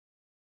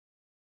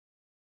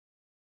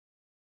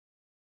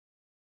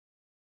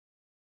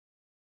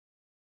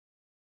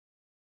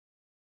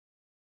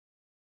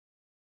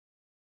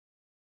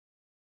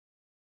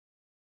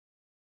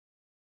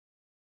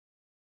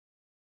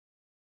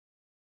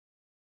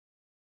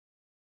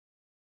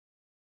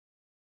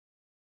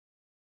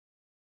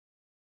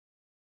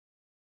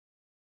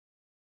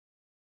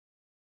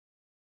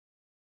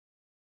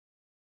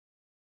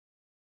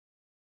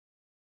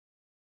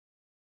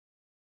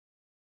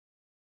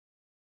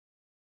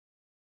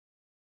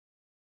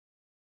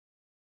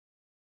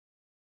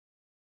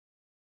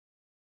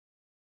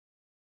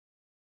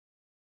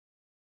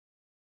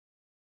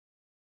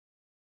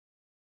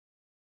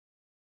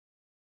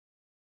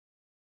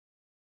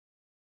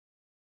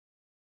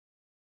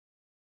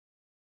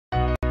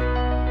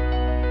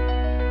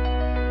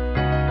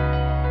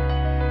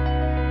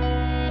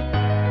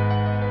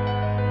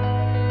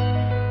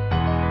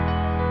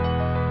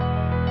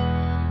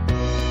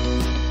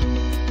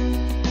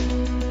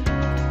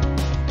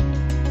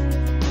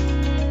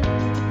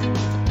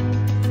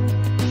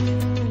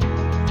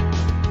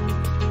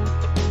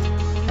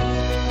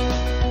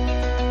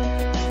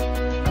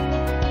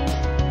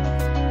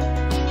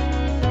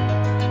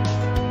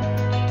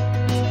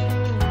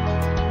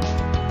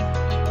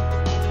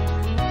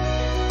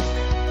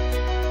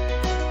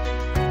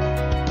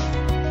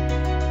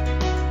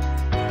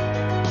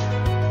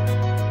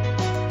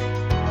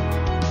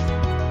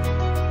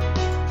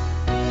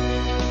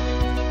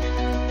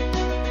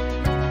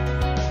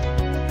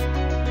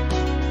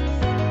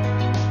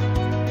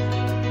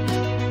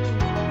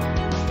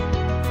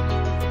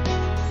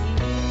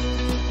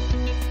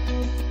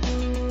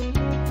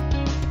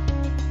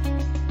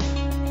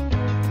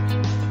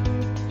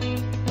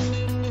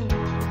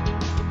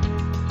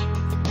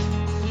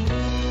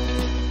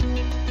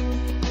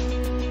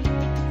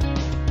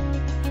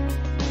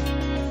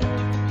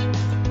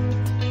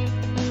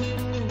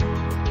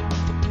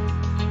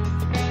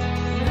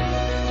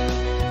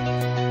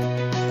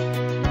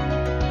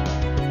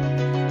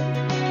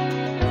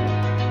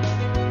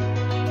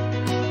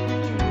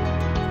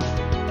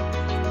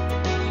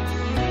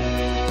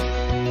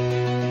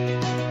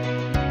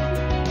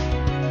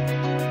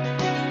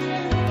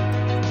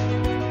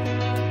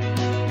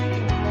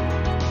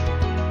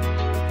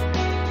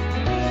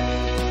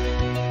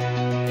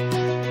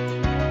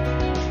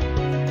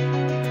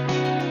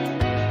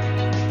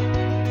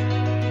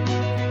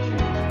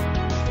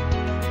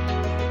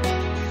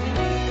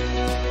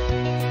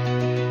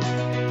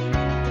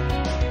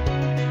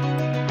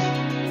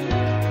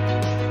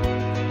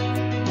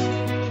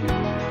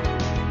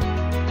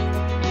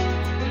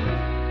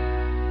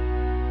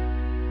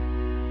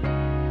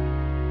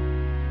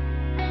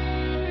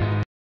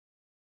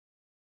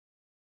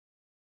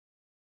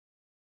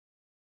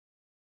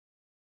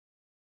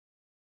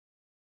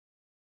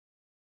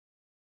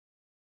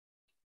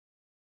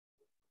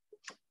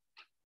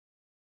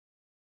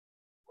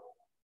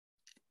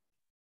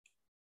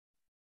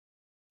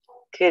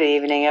Good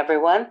evening,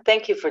 everyone.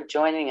 Thank you for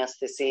joining us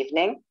this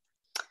evening.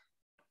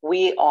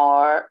 We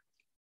are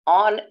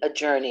on a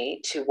journey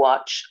to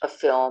watch a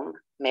film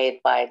made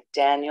by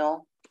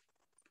Daniel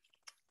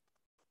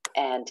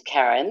and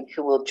Karen,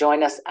 who will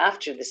join us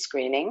after the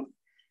screening.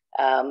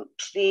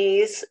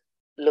 Please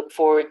look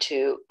forward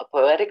to a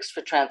Poetics for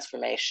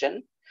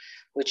Transformation,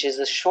 which is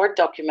a short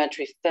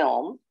documentary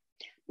film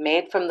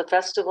made from the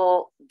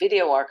festival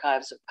video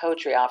archives of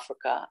Poetry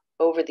Africa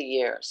over the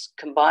years,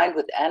 combined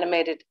with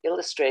animated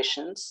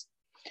illustrations,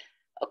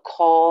 a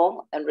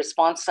call and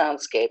response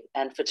soundscape,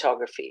 and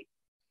photography.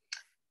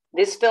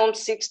 This film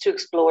seeks to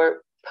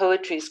explore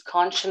poetry's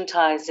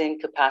conscientizing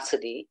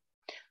capacity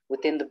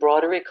within the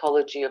broader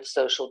ecology of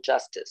social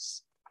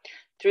justice.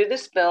 Through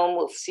this film,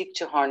 we'll seek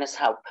to harness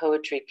how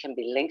poetry can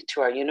be linked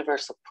to our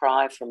universal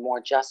cry for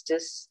more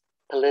justice,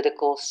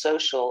 political,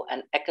 social,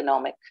 and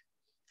economic,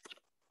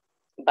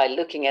 by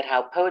looking at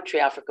how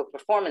Poetry Africa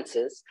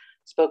performances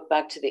spoke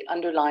back to the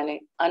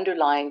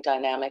underlying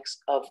dynamics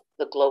of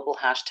the global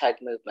hashtag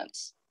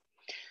movements.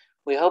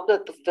 We hope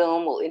that the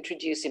film will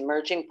introduce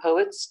emerging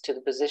poets to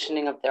the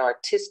positioning of their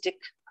artistic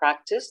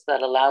practice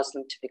that allows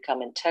them to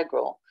become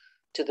integral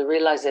to the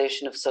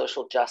realization of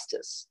social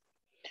justice.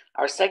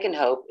 Our second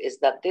hope is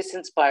that this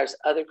inspires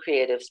other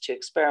creatives to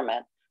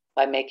experiment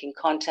by making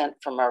content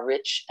from our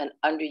rich and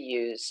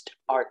underused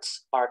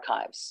arts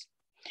archives.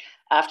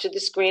 After the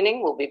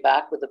screening, we'll be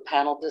back with a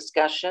panel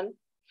discussion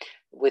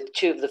with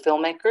two of the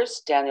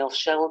filmmakers, Daniel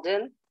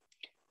Sheldon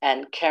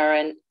and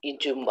Karen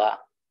Ijumba.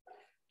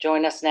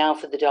 Join us now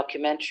for the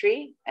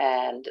documentary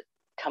and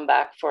come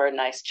back for a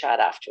nice chat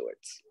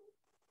afterwards.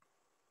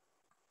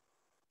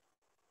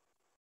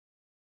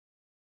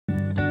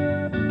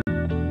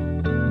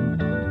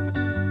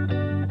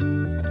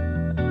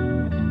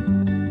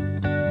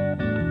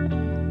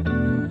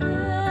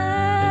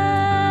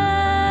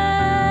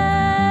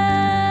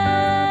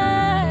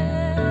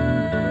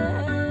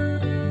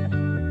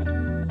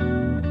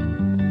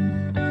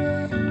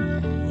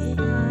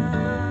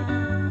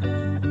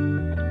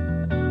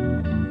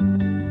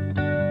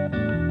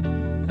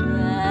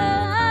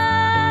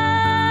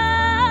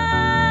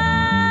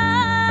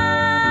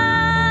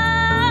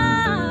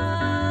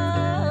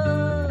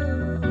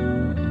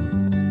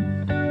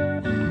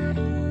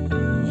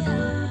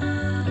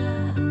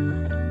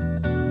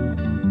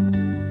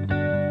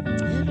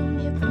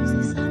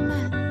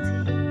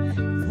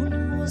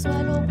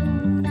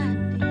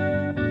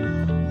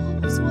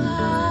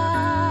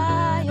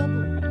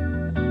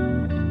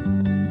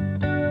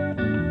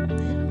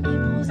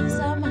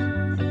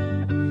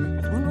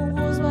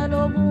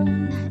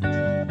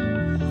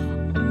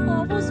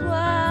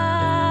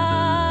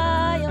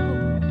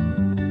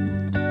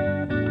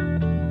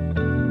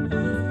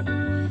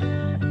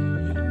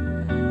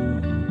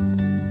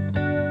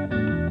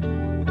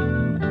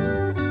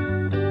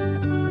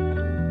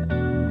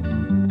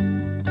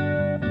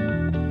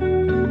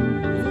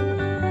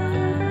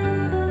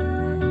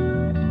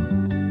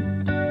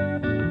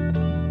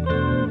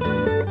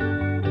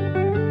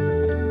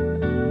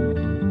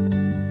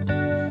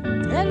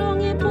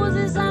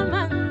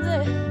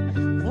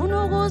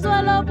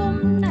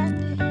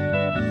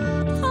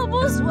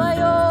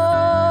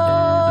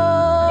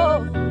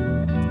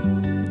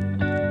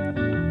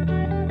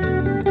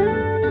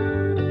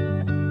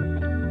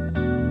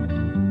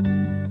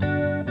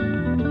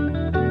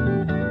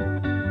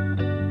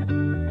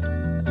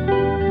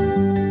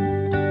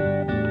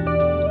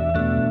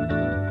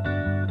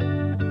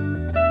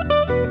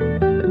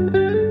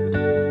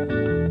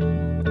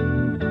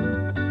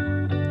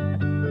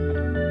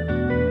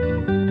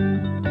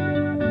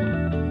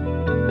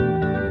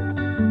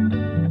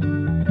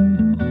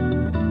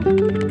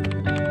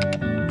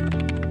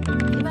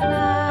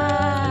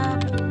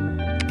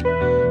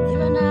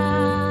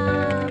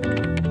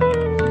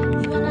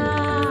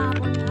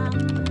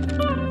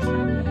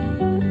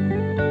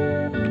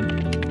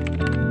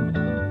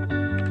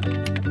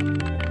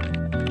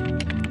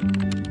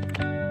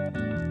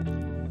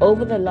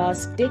 Over the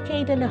last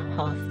decade and a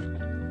half,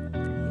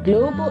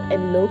 global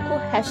and local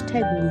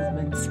hashtag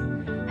movements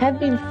have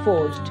been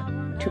forged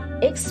to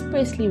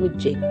expressly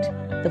reject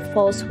the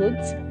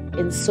falsehoods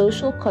in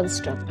social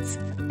constructs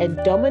and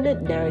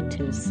dominant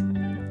narratives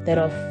that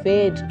are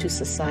fed to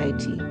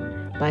society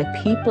by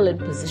people in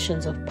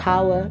positions of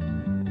power,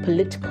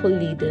 political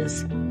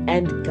leaders,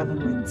 and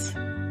governments.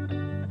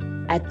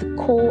 At the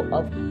core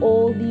of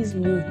all these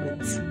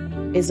movements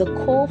is a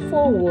call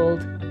for a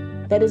world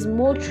that is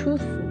more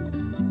truthful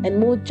and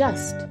more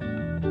just,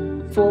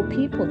 for a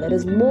people that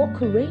is more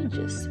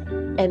courageous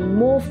and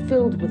more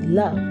filled with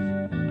love,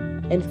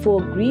 and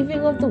for a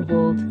grieving of the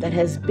world that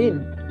has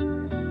been,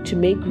 to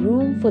make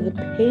room for the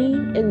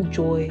pain and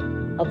joy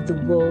of the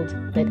world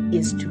that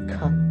is to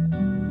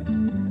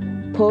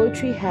come.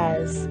 Poetry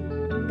has,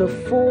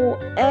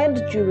 before and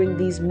during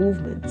these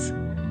movements,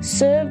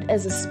 served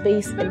as a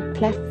space and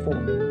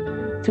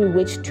platform through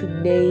which to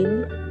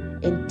name,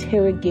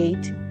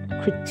 interrogate,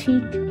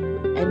 critique,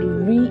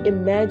 and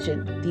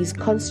reimagine these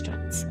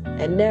constructs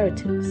and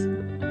narratives.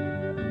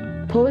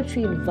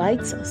 Poetry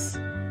invites us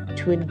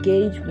to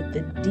engage with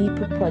the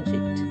deeper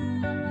project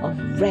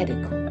of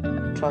radical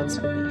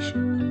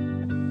transformation.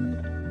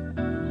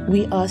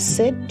 We are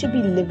said to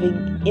be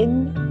living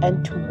in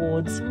and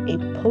towards a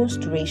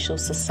post-racial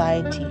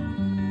society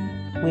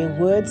where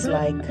words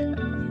like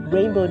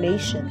Rainbow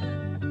Nation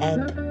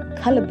and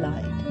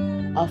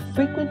colorblind are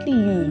frequently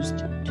used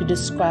to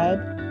describe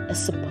a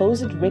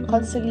supposed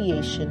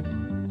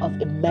reconciliation of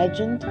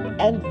imagined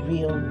and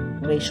real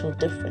racial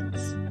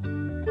difference.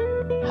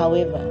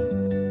 However,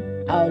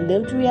 our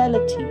lived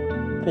reality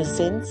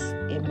presents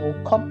a more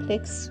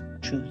complex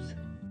truth.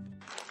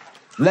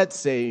 Let's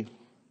say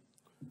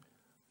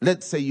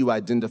you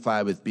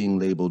identify with being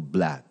labeled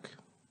black.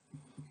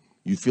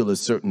 You feel a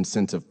certain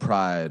sense of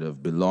pride,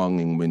 of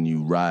belonging when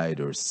you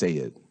write or say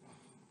it.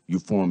 You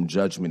form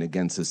judgment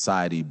against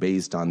society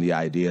based on the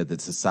idea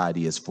that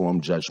society has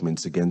formed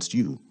judgments against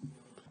you.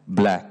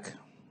 Black.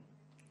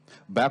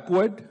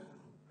 Backward,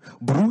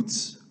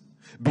 brutes,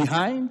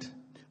 behind,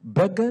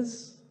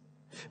 beggars,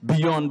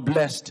 beyond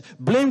blessed,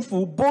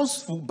 blameful,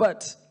 boastful,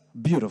 but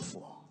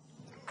beautiful.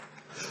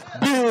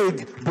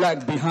 Big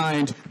black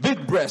behind,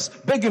 big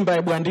breast, begging by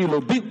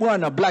Bandilo, big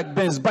one, a black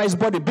Benz, buys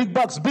body, big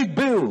bucks, big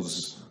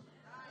bills.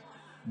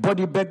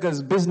 Body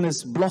beggars,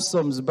 business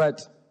blossoms,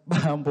 but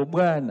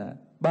bwana,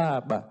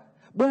 baba,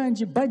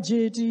 banji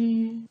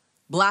budgety.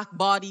 Black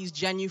bodies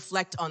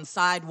genuflect on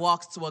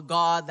sidewalks to a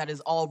God that is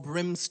all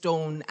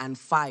brimstone and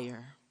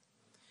fire.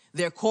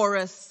 Their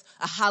chorus,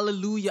 a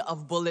hallelujah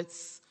of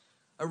bullets,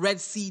 a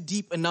Red Sea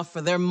deep enough for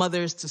their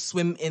mothers to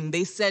swim in.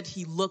 They said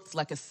he looked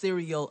like a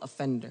serial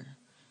offender.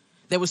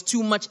 There was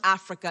too much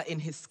Africa in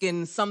his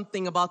skin.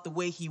 Something about the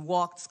way he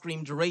walked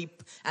screamed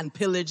rape and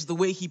pillage. The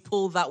way he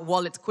pulled that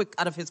wallet quick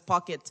out of his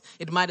pocket.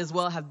 It might as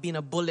well have been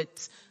a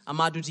bullet.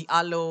 Amadou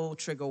Diallo,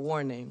 trigger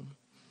warning.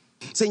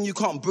 Saying you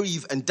can't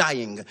breathe and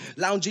dying.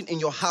 Lounging in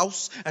your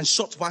house and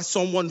shot by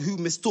someone who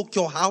mistook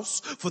your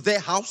house for their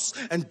house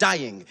and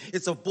dying.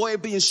 It's a boy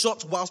being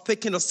shot whilst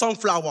picking a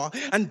sunflower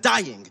and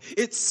dying.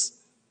 It's...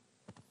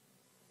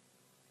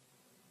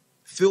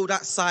 Fill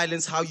that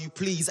silence how you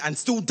please and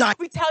still die.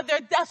 We tell their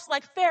deaths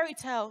like fairy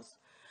tales.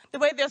 The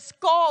way their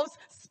skulls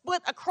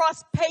split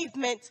across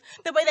pavement.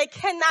 The way they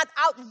cannot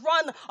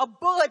outrun a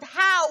bullet.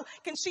 How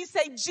can she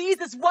say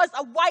Jesus was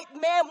a white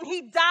man when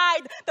he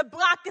died the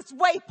blackest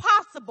way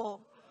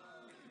possible?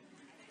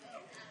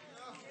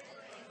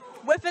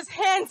 With his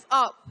hands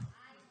up.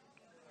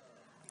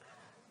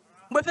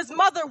 With his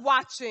mother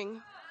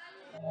watching.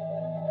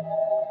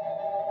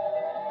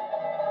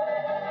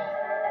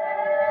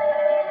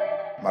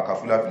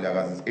 Makafula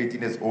Vilagaz is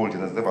 18 years old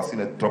and has never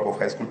seen a drop of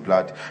high school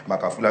blood.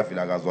 Makafula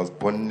Vilagaz was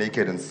born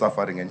naked and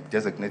suffering and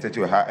designated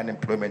to a high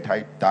unemployment,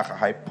 high Dhaka,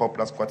 high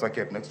populous quarter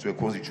cap next to a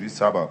cozy Jewish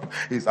suburb.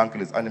 His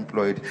uncle is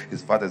unemployed,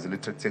 his father is a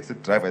illiterate taxi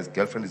driver, his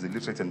girlfriend is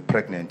illiterate and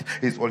pregnant.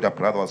 His older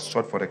brother was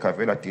shot for a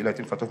Kavela deal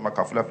in front of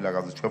Makafula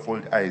Vilagaz's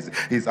 12-year-old eyes.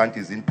 His aunt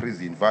is in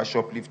prison, via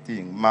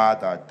shoplifting,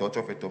 mother,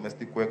 daughter of a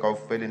domestic worker who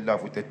fell in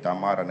love with a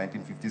Tamara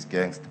 1950s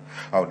gangster.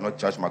 I would not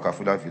judge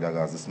Makafula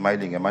Vilagaz,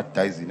 smiling and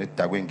matizing it,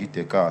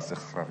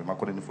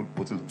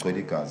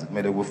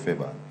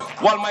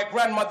 while my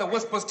grandmother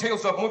whispers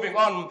tales of moving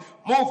on,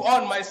 move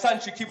on, my son,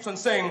 she keeps on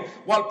saying,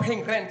 while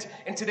paying rent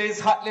in today's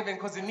hard living,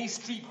 because in these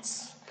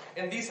streets,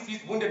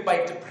 wounded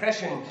by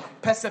depression,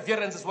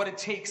 perseverance is what it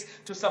takes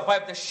to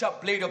survive the sharp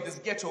blade of this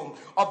ghetto,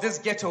 of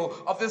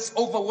this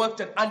overworked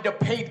and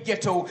underpaid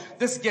ghetto,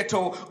 this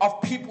ghetto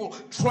of people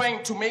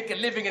trying to make a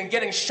living and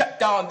getting shut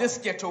down, this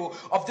ghetto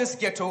of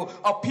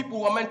people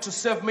who are meant to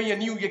serve me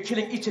and you. You're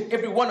killing each and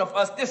every one of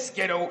us. This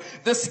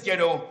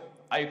ghetto,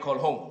 I call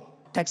home.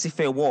 Taxi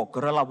fare war,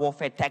 guerrilla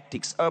warfare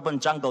tactics, urban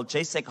jungle,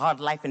 JSEC, hard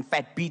life and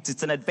fat beats.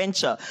 It's an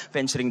adventure,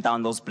 venturing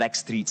down those black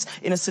streets.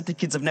 Inner city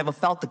kids have never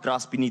felt the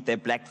grass beneath their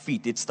black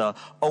feet. It's the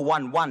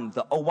 011,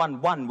 the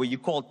 011, where you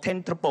call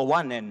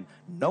 10-111 and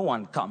no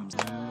one comes.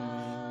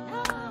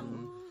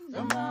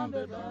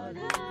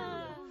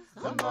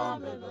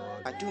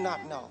 I do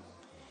not know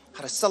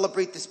how to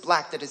celebrate this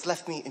black that has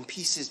left me in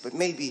pieces, but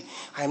maybe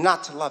I am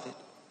not to love it,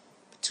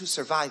 but to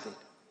survive it.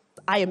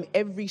 I am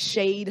every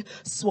shade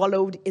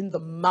swallowed in the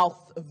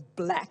mouth of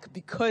black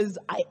because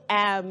I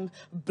am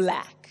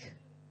black.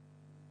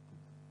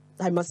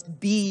 I must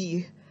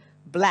be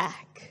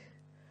black.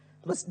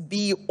 Must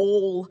be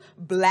all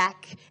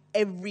black.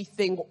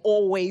 Everything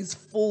always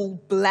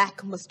full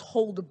black. Must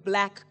hold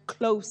black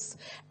close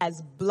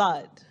as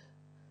blood.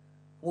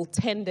 Will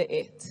tender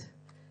it.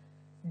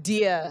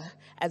 Dear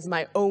as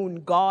my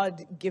own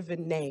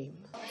God-given name.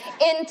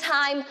 In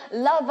time,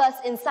 love us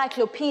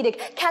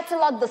encyclopedic,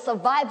 catalog the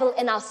survival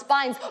in our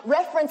spines,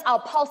 reference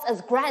our pulse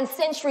as grand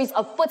centuries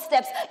of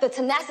footsteps, the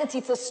tenacity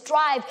to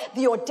strive,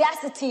 the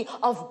audacity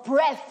of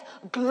breath,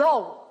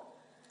 glow.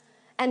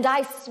 And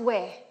I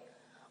swear,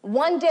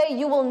 one day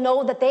you will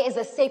know that there is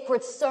a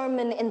sacred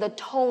sermon in the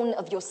tone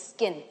of your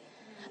skin.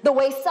 The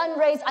way sun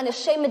rays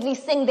unashamedly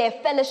sing their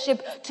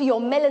fellowship to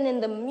your melanin,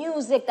 the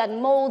music that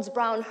molds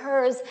brown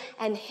hers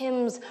and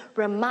hymns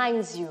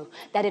reminds you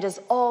that it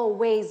has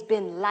always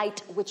been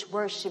light which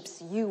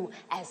worships you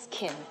as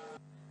kin.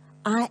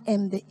 I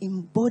am the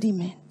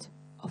embodiment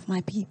of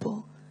my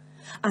people.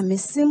 I'm a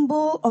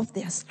symbol of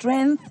their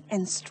strength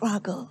and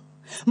struggle.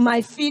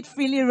 My feet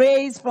freely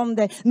raised from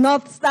the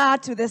North Star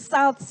to the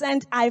South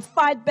Send, I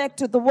fight back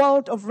to the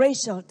world of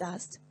racial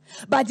dust.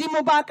 Badi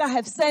Mubaka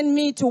have sent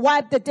me to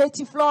wipe the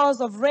dirty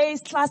floors of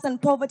race, class,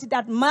 and poverty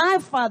that my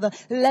father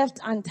left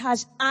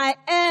untouched. I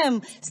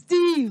am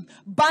Steve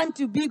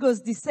Bantu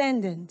Bigo's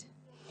descendant.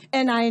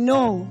 And I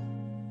know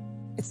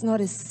it's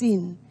not a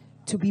sin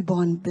to be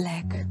born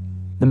black.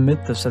 The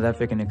myth of South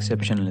African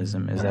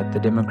exceptionalism is that the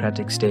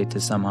democratic state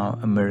is somehow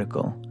a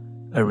miracle,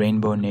 a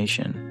rainbow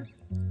nation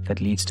that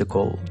leads to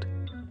gold.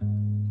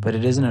 But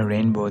it isn't a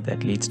rainbow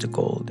that leads to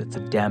gold. It's a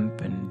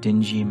damp and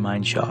dingy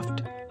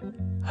mineshaft,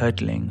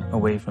 hurtling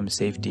away from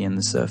safety and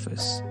the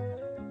surface.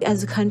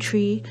 As a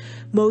country,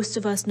 most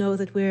of us know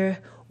that we're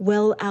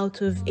well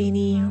out of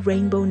any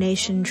rainbow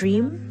nation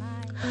dream.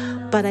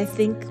 But I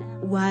think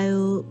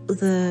while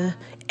the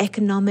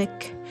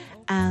economic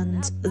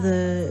and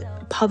the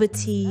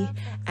poverty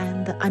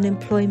and the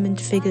unemployment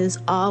figures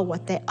are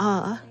what they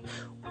are,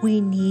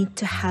 we need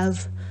to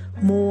have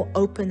more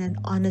open and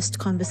honest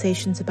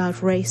conversations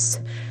about race,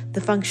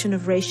 the function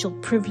of racial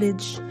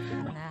privilege,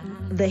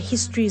 the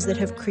histories that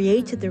have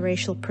created the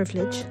racial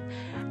privilege.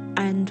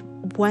 And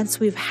once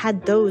we've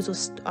had those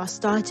or are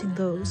starting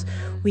those,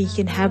 we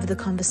can have the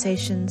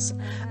conversations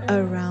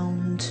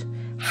around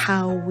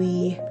how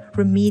we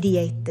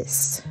remediate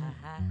this.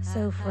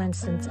 So, for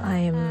instance, I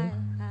am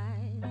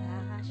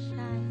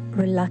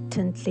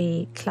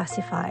reluctantly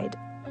classified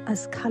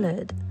as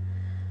colored,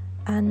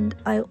 and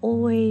I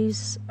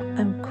always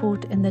am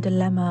caught in the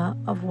dilemma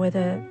of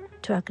whether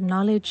to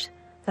acknowledge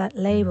that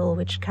label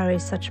which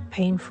carries such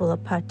painful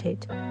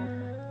apartheid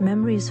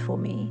memories for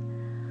me,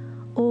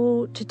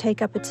 or to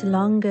take up its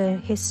longer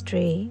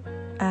history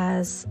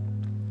as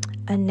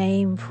a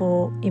name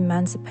for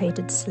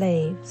emancipated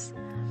slaves,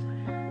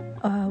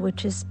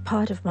 which is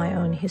part of my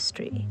own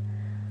history.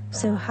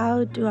 So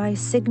how do I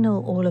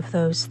signal all of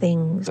those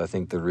things? I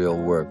think the real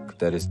work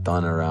that is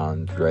done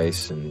around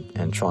race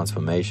and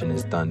transformation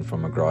is done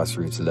from a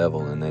grassroots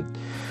level, and that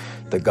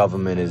the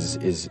government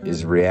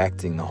is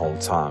reacting the whole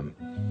time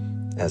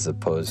as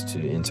opposed to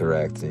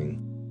interacting.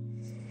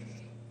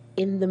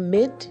 In the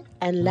mid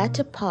and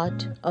latter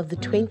part of the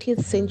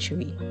 20th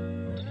century,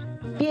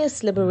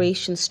 fierce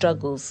liberation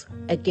struggles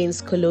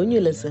against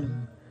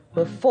colonialism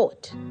were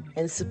fought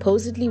and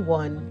supposedly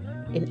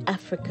won in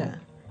Africa,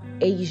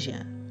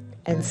 Asia,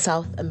 and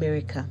South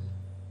America.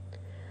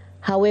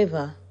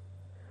 However,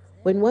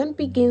 when one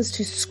begins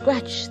to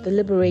scratch the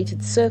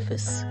liberated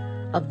surface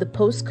of the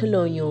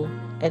post-colonial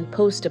and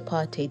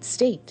post-apartheid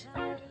state,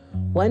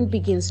 one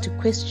begins to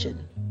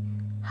question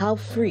how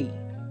free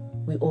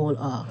we all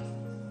are.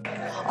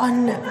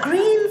 On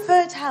green,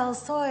 fertile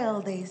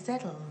soil they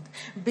settled,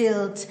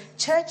 built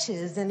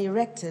churches and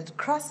erected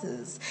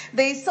crosses.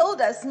 They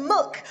sold us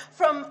milk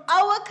from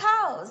our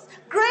cows,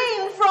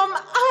 grain from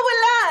our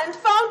land,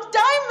 found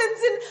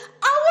diamonds in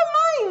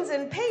our mines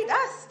and paid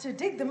us to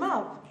dig them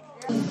up.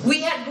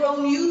 We had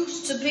grown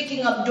used to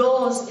picking up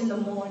doors in the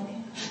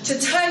morning, to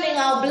turning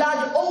our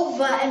blood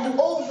over and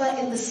over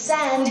in the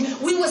sand.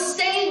 We were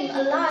staying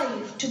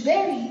alive to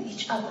bury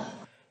each other.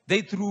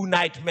 They threw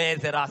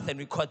nightmares at us and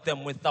we caught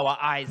them with our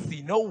eyes.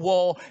 See, no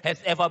war has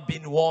ever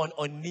been worn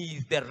on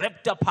knees. The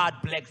ripped apart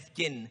black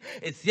skin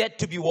is yet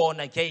to be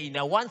worn again.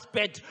 I once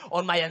bet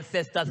on my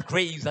ancestors'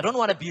 graves. I don't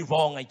want to be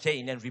wrong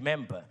again. And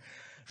remember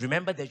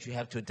that you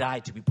have to die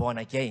to be born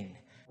again.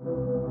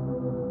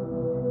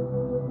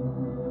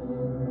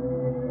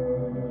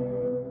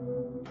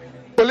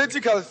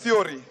 Political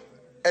theory,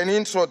 an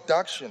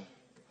introduction.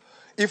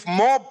 If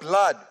more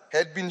blood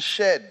had been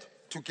shed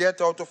to get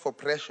out of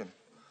oppression,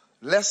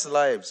 less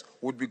lives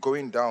would be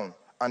going down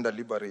under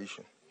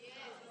liberation.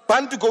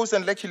 Bantu goes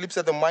and lecture lips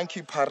at the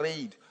monkey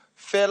parade.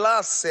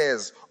 Fela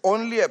says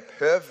only a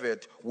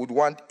pervert would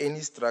want any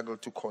struggle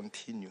to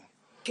continue.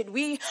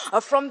 We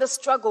are from the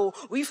struggle,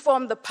 we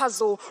form the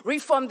puzzle,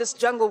 reform this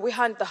jungle, we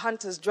hunt the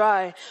hunters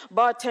dry.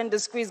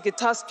 Bartenders squeeze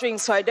guitar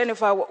strings to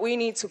identify what we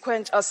need to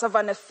quench our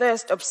savannah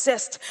thirst,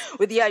 obsessed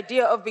with the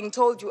idea of being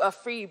told you are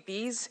free,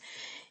 bees.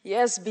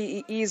 Yes,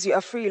 BEEs, you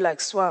are free like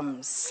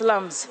swams.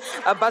 Slums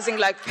are buzzing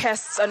like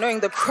pests,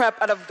 annoying the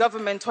crap out of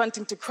government,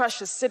 wanting to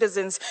crush us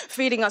citizens,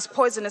 feeding us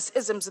poisonous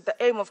isms with the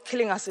aim of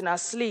killing us in our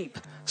sleep.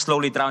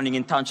 Slowly drowning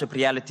in township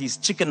realities,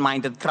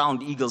 chicken-minded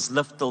crowned eagles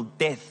live till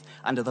death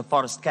under the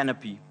forest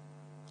canopy.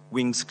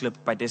 Wings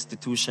clipped by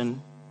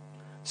destitution.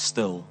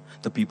 Still,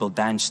 the people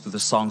dance to the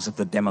songs of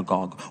the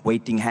demagogue,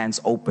 waiting hands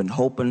open,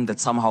 hoping that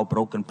somehow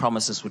broken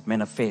promises would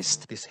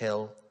manifest. This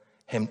hell,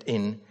 hemmed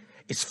in,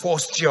 its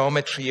forced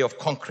geometry of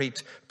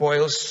concrete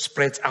boils,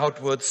 spreads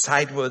outwards,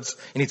 sidewards,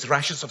 in its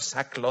rushes of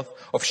sackcloth,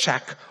 of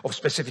shack, of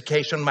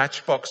specification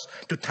matchbox,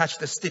 to touch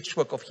the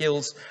stitchwork of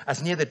hills,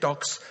 as near the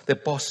docks the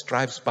boss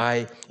drives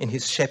by in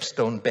his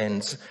Shepstone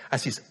Benz,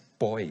 as his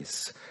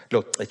boys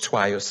look at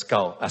Chwayo's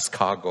skull as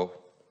cargo.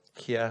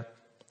 Here,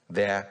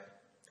 there,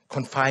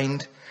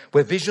 confined,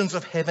 where visions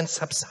of heaven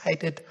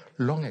subsided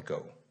long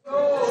ago.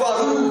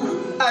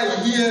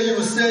 I hear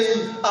you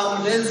say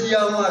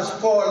amnesia must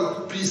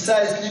fall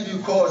precisely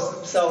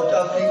because South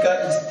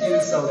Africa is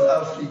still South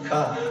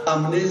Africa.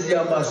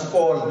 Amnesia must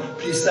fall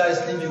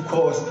precisely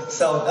because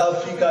South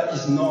Africa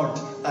is not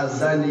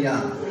Azania.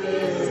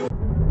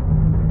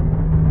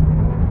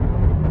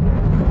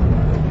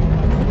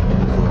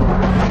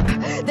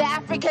 The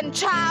African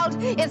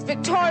child is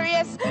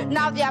victorious.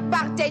 Now the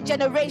apartheid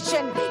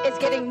generation is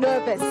getting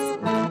nervous.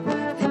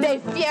 They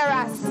fear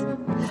us.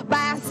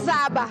 By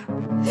Asaba.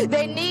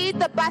 They need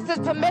the bus's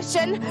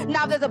permission.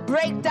 Now there's a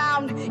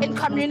breakdown in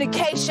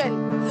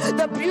communication.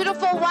 The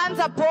beautiful ones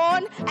are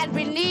born and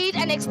we need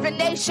an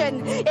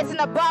explanation. It's an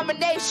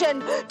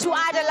abomination to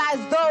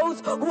idolize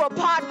those who are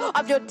part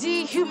of your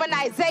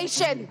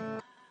dehumanization.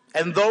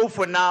 And though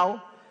for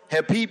now,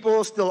 her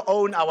people still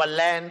own our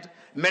land,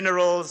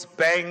 minerals,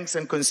 banks,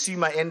 and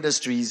consumer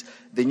industries,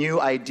 the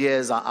new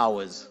ideas are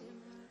ours.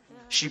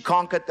 She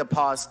conquered the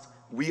past,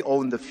 we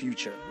own the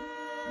future.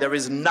 There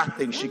is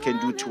nothing she can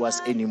do to us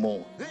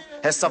anymore.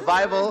 Her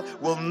survival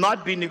will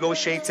not be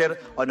negotiated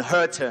on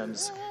her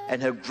terms,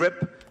 and her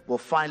grip will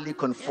finally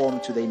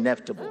conform to the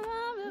inevitable.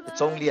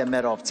 It's only a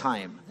matter of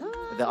time.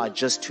 There are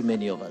just too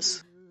many of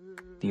us.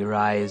 The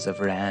rise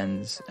of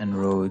rands and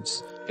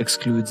roads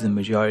excludes the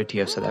majority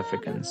of South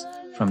Africans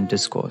from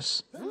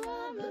discourse.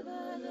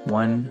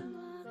 One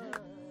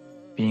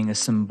being a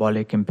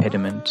symbolic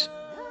impediment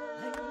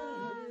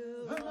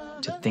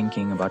to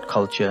thinking about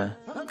culture,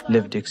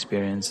 lived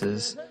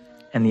experiences,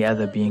 and the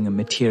other being a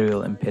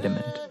material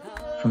impediment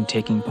from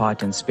taking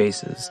part in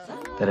spaces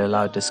that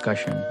allow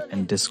discussion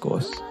and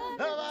discourse.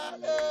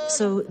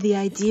 So the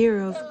idea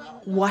of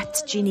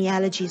what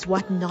genealogies,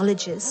 what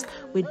knowledges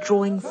we're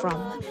drawing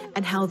from,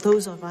 and how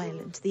those are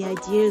violent. The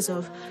ideas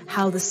of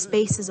how the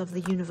spaces of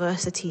the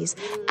universities,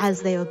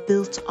 as they are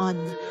built on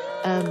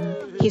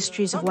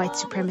histories of white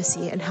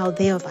supremacy, and how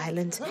they are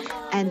violent,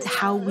 and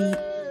how we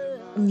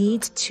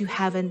need to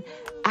have an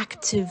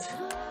active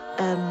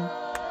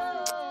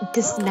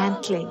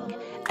dismantling,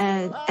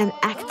 an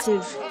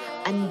active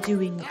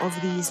undoing of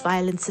these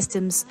violent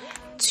systems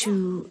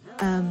to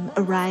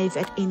arrive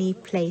at any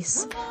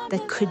place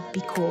that could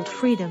be called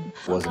freedom.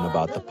 It wasn't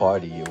about the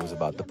party, it was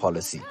about the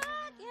policy.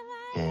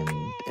 And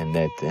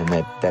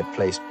that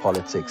placed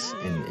politics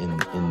in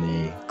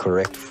the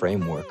correct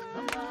framework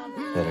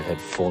that it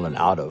had fallen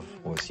out of,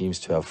 or seems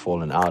to have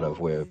fallen out of,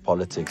 where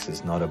politics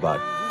is not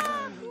about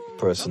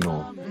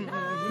personal,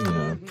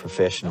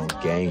 professional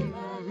gain.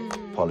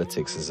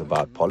 Politics is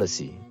about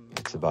policy.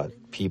 It's about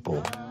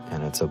people,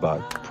 and it's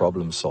about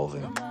problem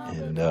solving.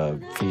 And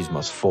trees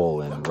must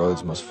fall and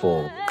roads must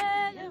fall.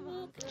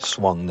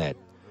 Swung that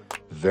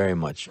very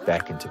much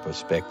back into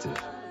perspective.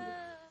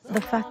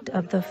 The fact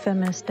of the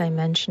feminist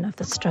dimension of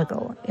the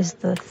struggle is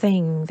the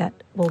thing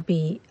that will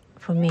be,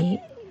 for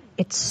me,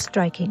 its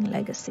striking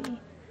legacy,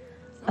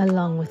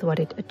 along with what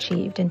it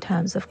achieved in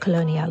terms of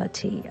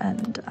coloniality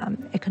and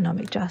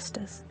economic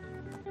justice.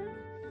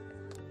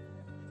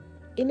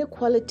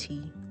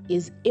 Inequality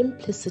is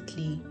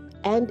implicitly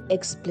and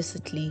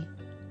explicitly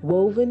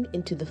woven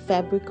into the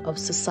fabric of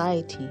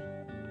society,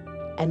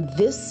 and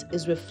this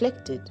is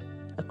reflected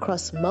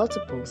across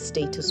multiple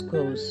status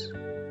quos.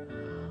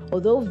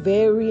 Although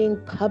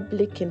varying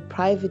public and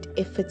private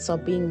efforts are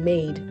being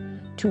made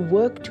to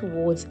work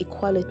towards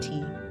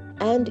equality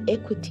and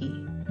equity,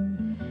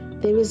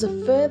 there is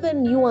a further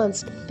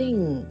nuanced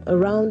thing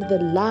around the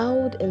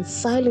loud and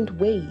silent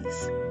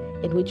ways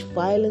in which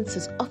violence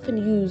is often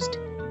used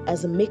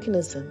as a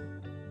mechanism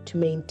to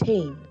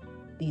maintain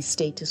these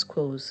status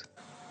quos.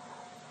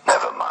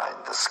 Never mind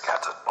the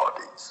scattered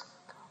bodies.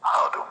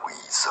 How do we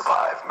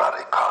survive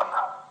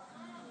Marikana?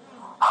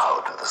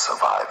 How do the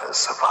survivors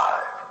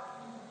survive?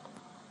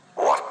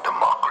 What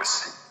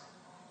democracy?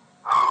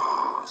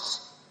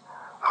 Whose?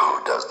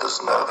 Who does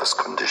this nervous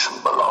condition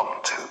belong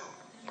to?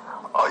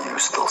 Are you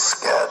still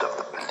scared of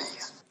the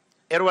police?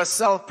 It was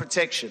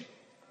self-protection,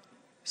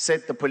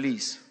 said the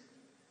police.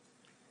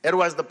 It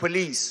was the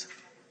police,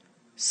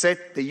 said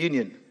the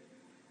union.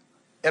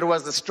 It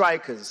was the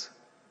strikers,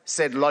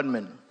 said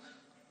Londman.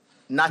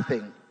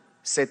 Nothing,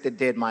 said the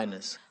dead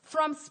miners.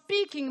 From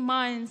speaking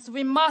minds,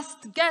 we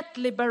must get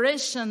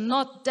liberation,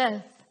 not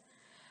death.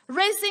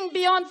 Racing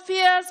beyond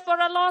fears for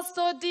a loss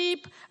so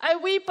deep, I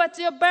weep at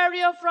your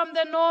burial from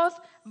the north,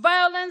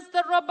 violence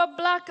that robber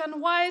black and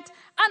white,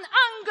 and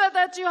anger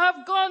that you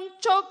have gone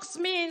chokes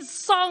me in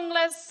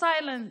songless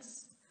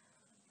silence.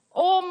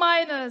 All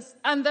miners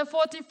and the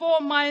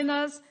 44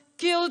 miners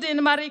killed in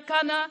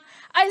Marikana,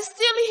 I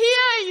still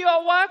hear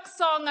your work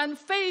song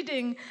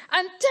unfading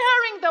and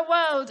tearing the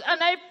world,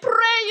 and I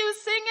pray you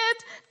sing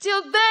it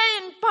till they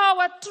in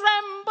power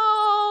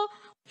tremble.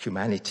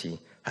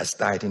 Humanity has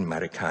died in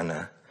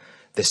Marikana.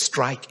 The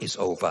strike is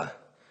over.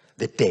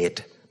 The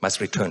dead must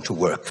return to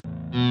work.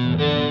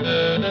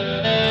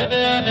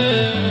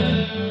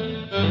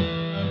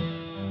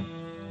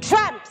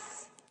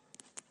 Tramps!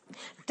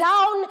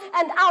 Down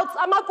and out,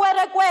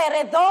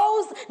 amakwere,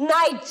 those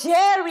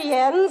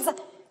Nigerians,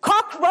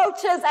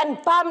 cockroaches and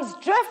bums,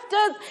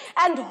 drifters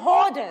and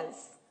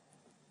hoarders.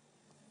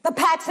 The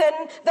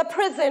pattern, the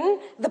prison,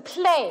 the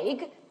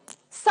plague,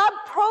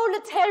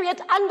 sub-proletariat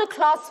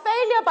underclass,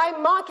 failure by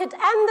market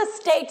and the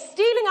state,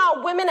 stealing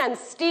our women and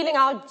stealing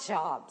our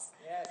jobs.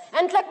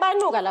 And like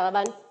bayanuka laba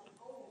bantu.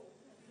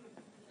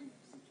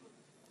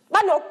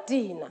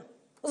 Banokudina.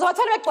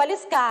 Uzothola begcwala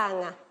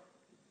isiganga.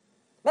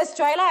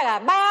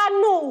 Besijwayeleka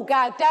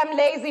bayanuka, damn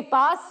lazy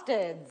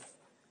bastards.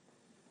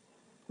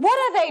 What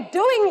are they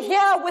doing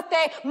here with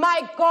their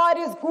my God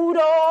is good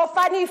or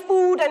funny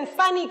food and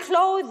funny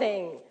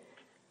clothing?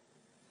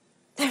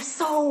 There's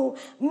so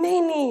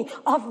many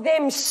of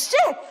them.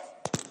 Shit!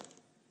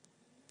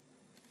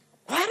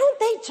 Why don't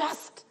they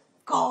just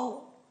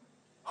go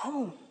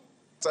home?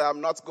 So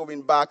I'm not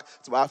going back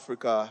to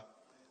Africa.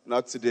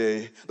 Not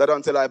today. That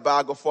until I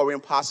bag a foreign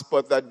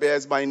passport that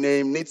bears my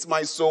name, knits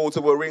my soul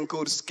to a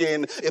wrinkled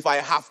skin. If I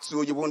have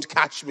to, you won't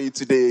catch me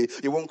today.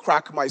 You won't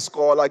crack my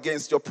skull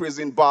against your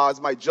prison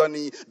bars. My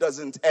journey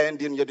doesn't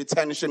end in your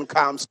detention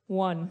camps.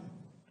 One,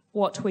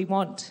 what we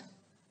want.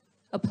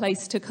 A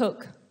place to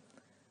cook.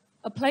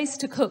 A place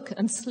to cook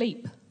and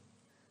sleep.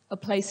 A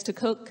place to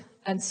cook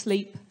and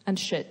sleep and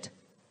shit.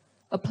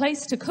 A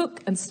place to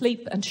cook and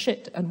sleep and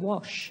shit and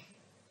wash.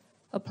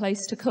 A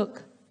place to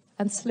cook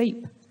and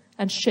sleep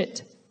and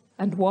shit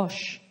and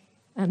wash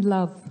and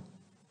love.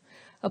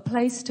 A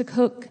place to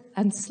cook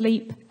and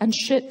sleep and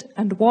shit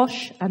and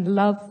wash and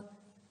love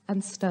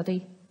and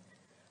study.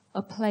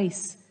 A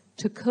place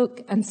to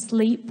cook and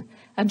sleep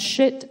and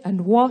shit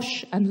and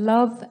wash and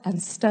love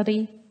and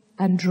study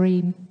and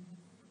dream.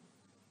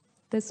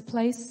 This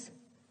place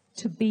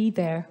to be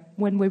there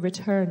when we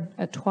return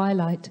at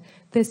twilight.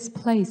 This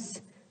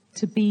place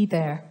to be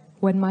there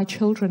when my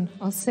children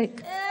are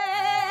sick.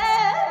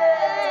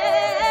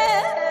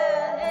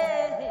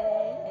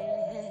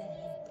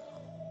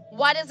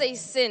 What is a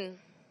sin?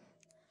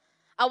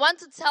 I want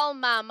to tell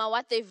Mama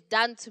what they've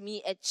done to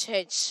me at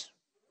church,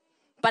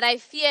 but I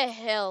fear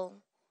hell,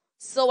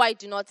 so I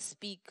do not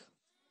speak.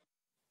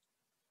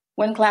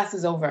 When class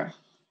is over,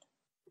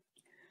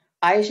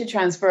 Aisha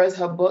transfers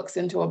her books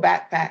into a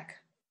backpack.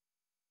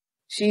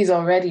 She's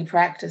already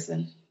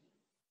practicing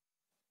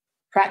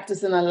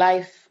a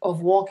life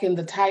of walking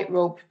the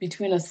tightrope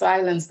between a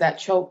silence that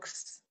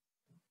chokes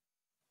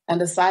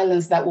and a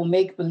silence that will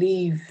make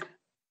believe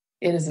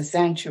it is a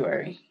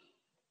sanctuary.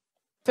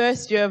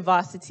 First year of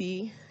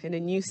varsity in a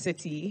new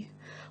city,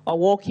 while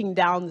walking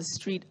down the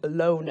street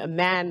alone, a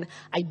man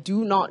I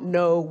do not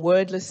know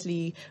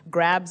wordlessly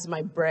grabs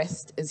my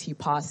breast as he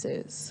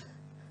passes.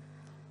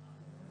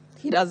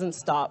 He doesn't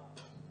stop.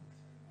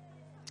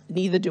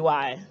 Neither do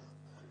I.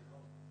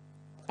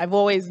 I've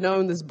always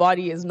known this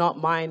body is not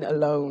mine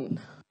alone.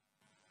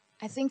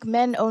 I think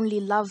men only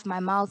love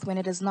my mouth when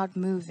it is not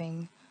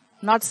moving,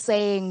 not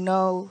saying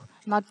no,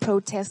 not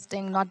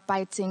protesting, not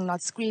biting,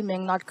 not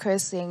screaming, not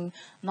cursing,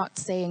 not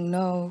saying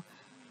no.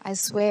 I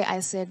swear I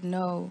said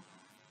no,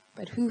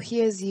 but who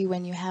hears you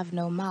when you have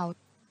no mouth?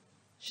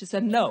 She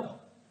said no,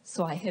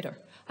 so I hit her.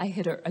 I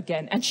hit her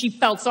again, and she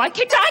fell, so I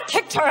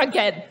kicked her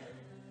again.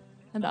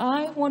 And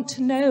I want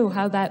to know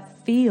how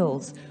that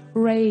feels.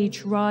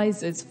 Rage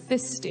rises,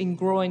 fist in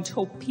groin,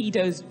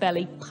 torpedoes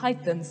belly,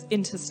 pythons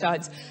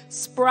intestines,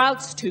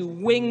 sprouts to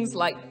wings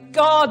like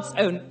God's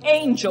own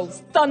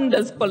angels,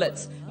 thunders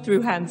bullets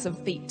through hands and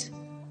feet.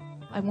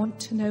 I want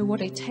to know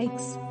what it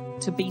takes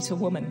to beat a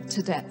woman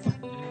to death.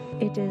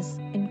 It is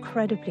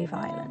incredibly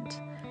violent,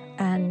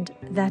 and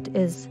that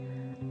is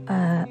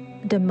a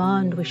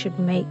demand we should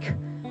make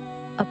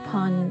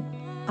upon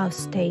our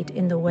state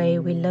in the way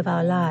we live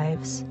our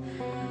lives,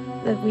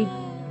 that we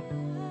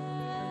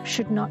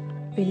should not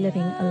be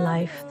living a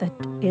life that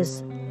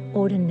is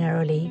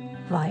ordinarily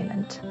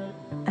violent,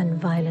 and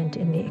violent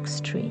in the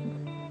extreme.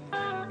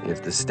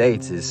 If the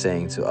state is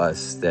saying to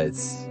us that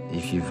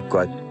if you've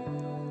got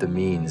the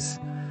means,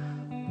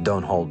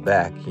 don't hold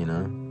back,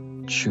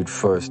 shoot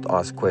first,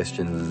 ask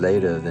questions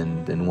later,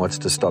 then what's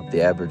to stop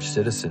the average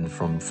citizen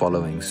from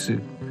following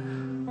suit?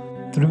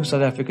 Through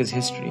South Africa's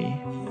history,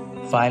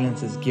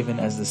 violence is given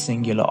as the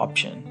singular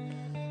option.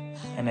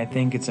 And I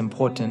think it's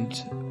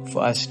important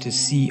for us to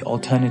see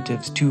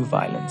alternatives to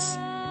violence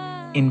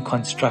in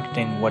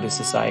constructing what a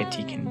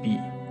society can be.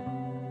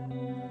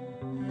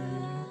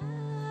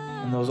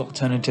 And those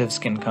alternatives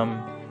can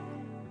come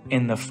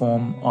in the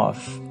form of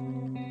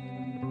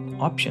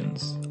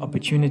options,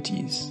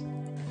 opportunities.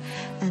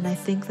 And I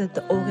think that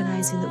the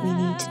organizing that we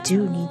need to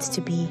do needs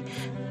to be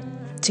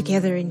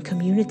together in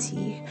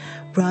community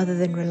rather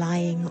than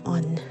relying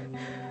on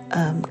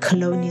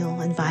colonial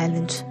and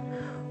violent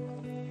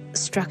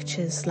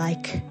structures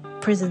like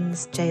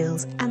prisons,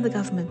 jails, and the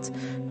government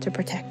to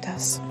protect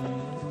us.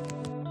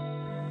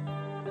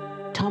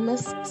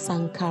 Thomas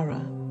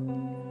Sankara,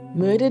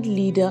 murdered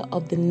leader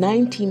of the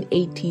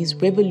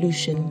 1980s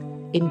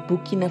revolution in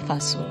Burkina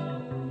Faso,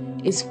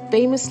 is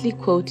famously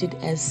quoted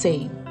as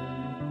saying,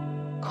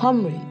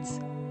 "Comrades,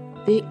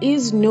 there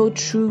is no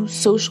true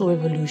social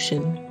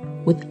revolution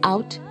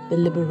without the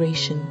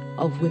liberation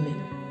of women."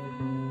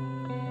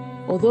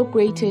 Although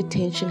greater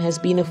attention has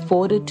been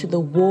afforded to the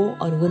war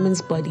on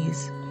women's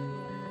bodies,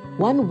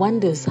 one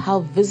wonders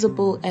how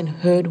visible and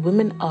heard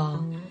women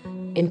are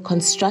in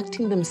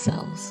constructing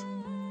themselves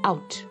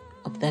out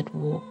of that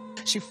war.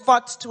 She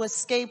fought to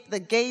escape the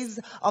gaze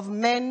of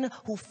men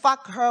who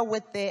fuck her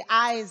with their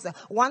eyes,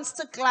 wants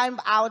to climb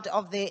out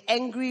of their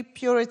angry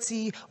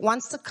purity,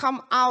 wants to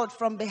come out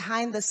from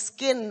behind the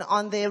skin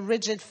on their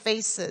rigid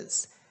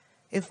faces.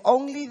 If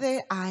only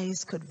their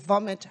eyes could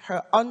vomit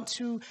her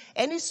onto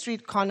any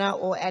street corner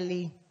or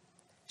alley,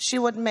 she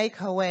would make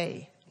her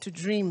way to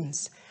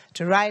dreams,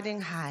 to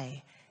riding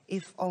high,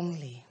 if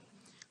only.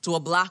 To a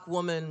black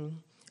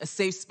woman, a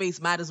safe space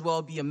might as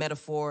well be a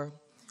metaphor.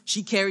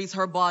 She carries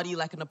her body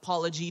like an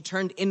apology,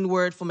 turned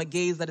inward from a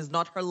gaze that is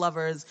not her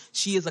lover's.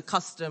 She is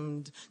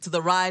accustomed to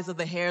the rise of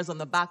the hairs on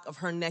the back of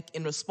her neck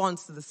in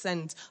response to the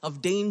scent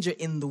of danger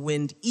in the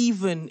wind,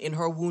 even in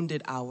her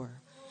wounded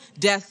hour.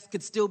 Death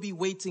could still be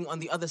waiting on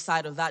the other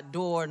side of that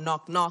door,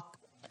 knock, knock.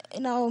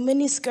 In our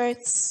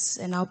miniskirts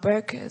and our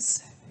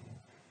burqas,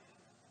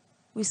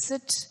 we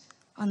sit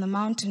on the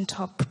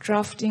mountaintop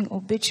drafting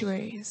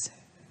obituaries,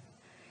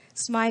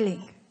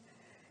 smiling,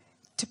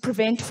 to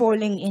prevent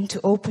falling into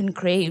open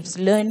graves,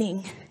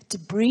 learning to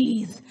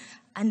breathe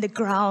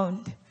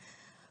underground.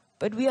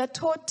 But we are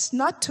taught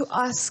not to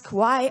ask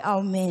why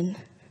our men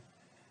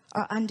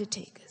are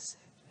undertakers,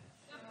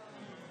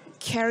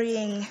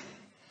 carrying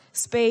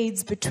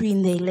spades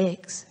between their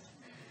legs,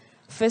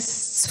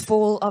 fists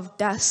full of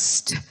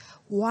dust,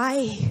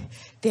 why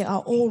they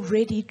are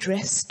already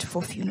dressed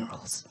for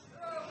funerals.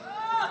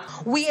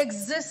 We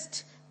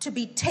exist to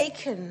be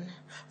taken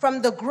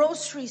from the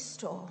grocery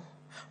store,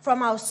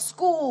 from our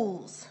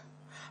schools,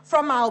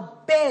 from our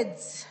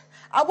beds.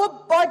 Our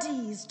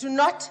bodies do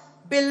not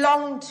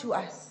belong to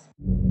us.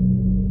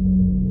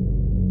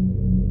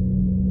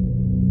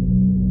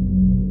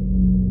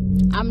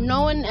 I'm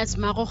known as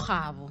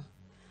Marogabo,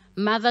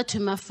 mother to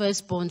my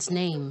firstborn's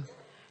name,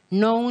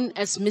 known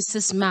as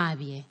Mrs.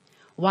 Mabie,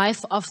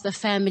 wife of the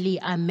family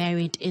I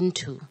married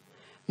into,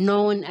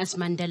 known as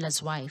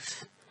Mandela's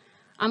wife.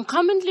 I'm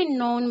commonly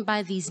known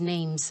by these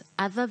names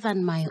other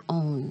than my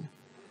own.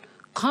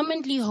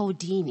 Commonly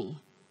Houdini.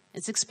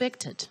 It's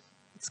expected.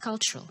 It's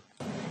cultural.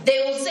 They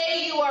will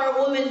say you are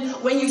a woman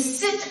when you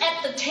sit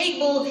at the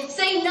table,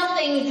 say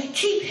nothing,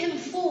 keep him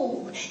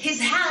full.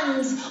 His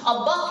hands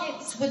are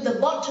buckets with the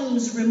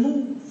bottoms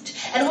removed.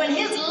 And when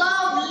his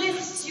love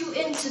lifts you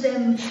into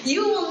them,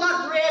 you will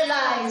not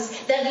realize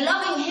that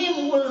loving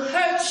him will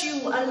hurt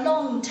you a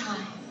long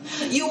time.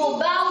 You will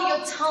bow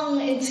your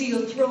tongue into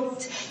your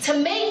throat to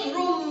make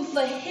room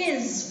for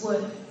his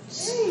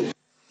words.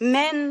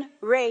 Men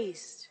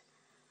raised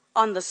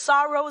on the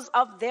sorrows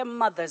of their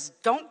mothers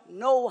don't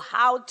know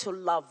how to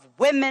love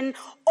women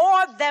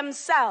or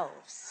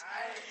themselves.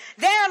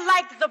 They're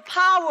like the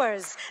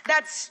powers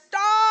that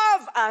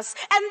starve us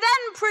and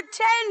then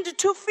pretend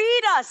to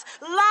feed us.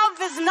 Love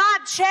is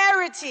not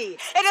charity.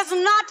 It is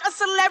not a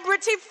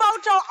celebrity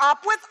photo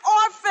op with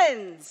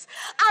orphans.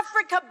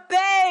 Africa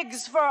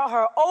begs for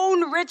her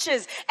own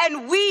riches,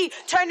 and we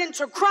turn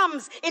into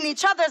crumbs in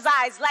each other's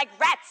eyes like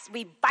rats.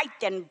 We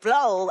bite and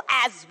blow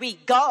as we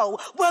go.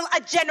 Will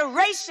a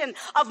generation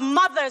of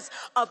mothers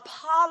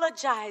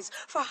apologize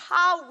for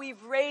how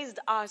we've raised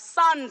our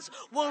sons?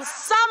 Will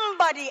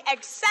somebody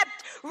accept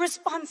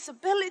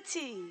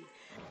responsibility?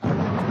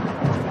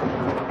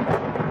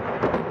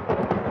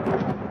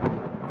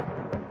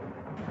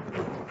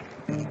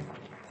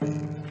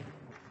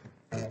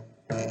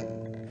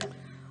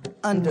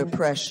 Under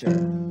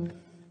pressure.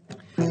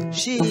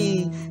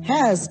 She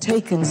has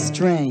taken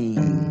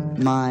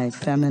strain, my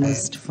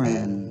feminist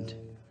friend.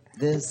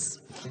 This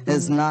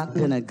has not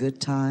been a good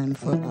time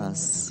for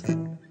us.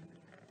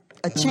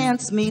 A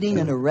chance meeting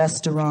in a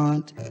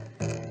restaurant.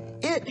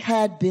 It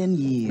had been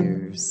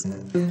years.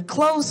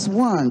 Close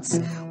once,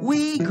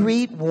 we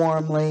greet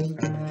warmly.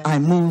 I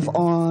move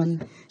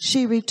on.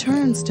 She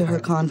returns to her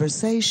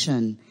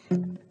conversation,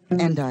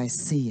 and I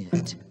see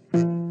it.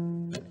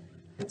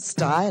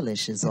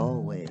 Stylish as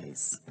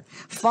always.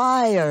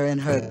 Fire in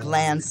her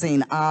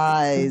glancing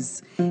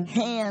eyes.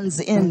 Hands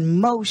in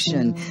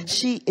motion.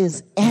 She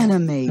is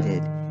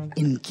animated,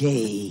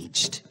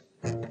 engaged.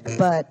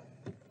 But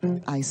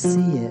I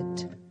see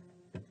it.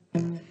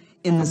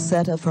 In the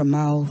set of her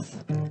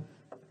mouth,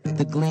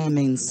 the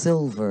gleaming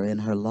silver in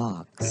her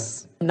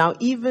locks. Now,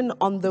 even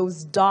on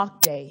those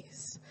dark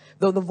days,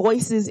 though the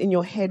voices in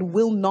your head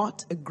will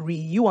not agree,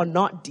 you are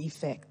not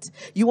defect,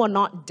 you are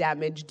not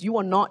damaged, you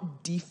are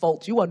not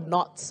default, you are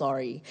not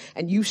sorry,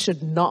 and you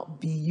should not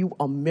be. You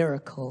are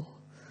miracle.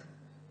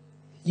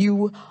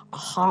 You are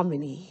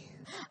harmony.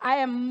 I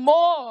am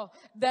more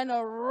than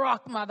a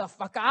rock,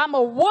 motherfucker. I'm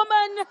a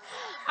woman.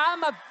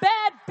 I'm a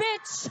bad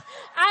bitch.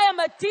 I am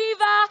a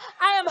diva.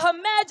 I am Her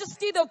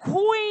Majesty the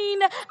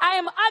Queen. I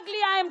am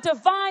ugly. I am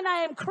divine.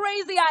 I am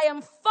crazy. I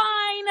am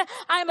fine.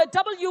 I am a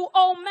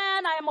WO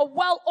man. I am a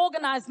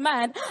well-organized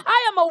man.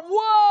 I am a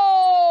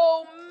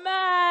whoa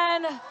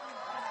man.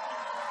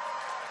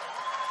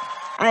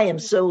 I am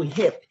so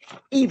hip,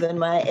 even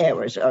my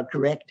errors are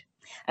correct.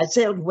 I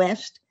sailed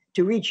west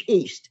to reach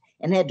east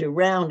and had to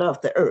round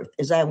off the earth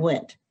as I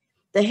went.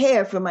 The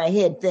hair from my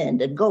head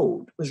thinned and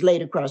gold was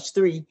laid across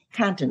 3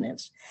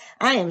 continents.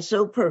 I am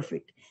so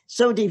perfect,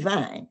 so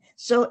divine,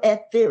 so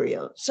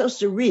ethereal, so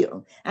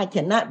surreal, I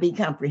cannot be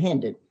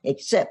comprehended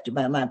except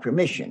by my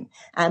permission.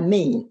 I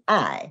mean,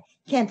 I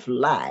can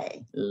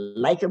fly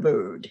like a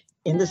bird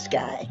in the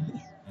sky.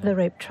 The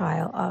rape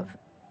trial of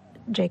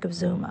Jacob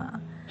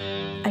Zuma,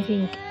 I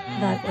think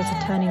that was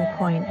a turning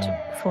point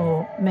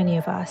for many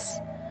of us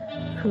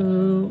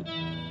who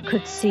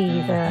could see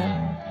the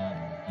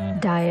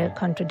dire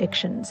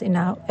contradictions in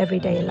our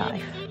everyday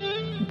life.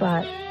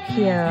 But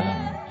here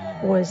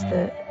was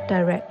the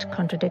direct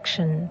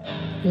contradiction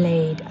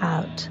laid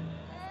out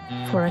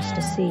for us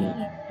to see.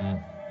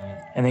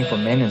 I think for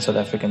men in South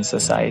African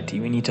society,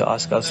 we need to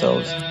ask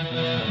ourselves,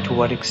 to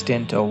what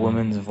extent are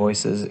women's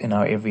voices in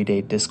our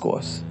everyday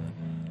discourse?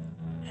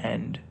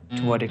 And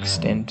to what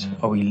extent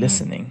are we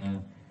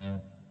listening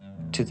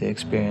to the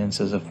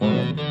experiences of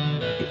women?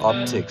 The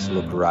optics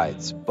look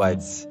right,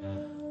 but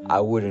I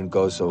wouldn't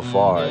go so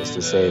far as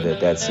to say that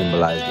that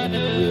symbolized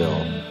any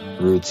real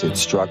rooted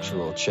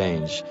structural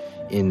change,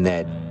 in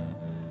that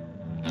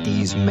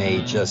these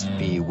may just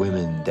be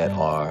women that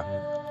are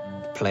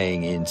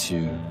playing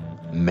into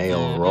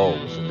male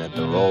roles, and that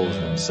the roles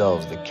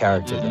themselves, the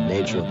character, the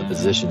nature of the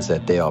positions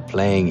that they are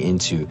playing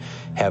into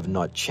have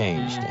not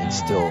changed and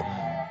still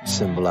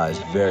symbolize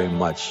very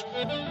much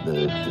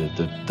the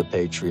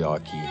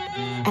patriarchy.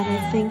 And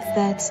I think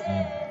that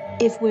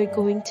if we're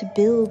going to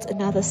build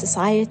another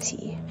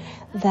society,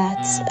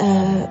 that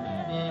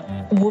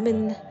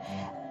women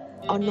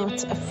are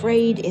not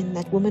afraid in,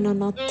 that women are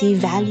not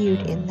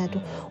devalued in, that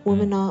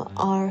women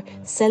are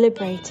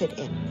celebrated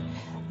in,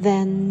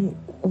 then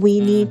we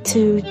need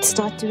to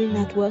start doing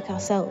that work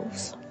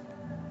ourselves.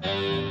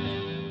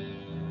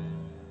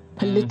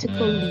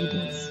 Political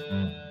leaders,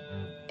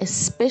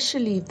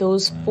 especially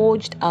those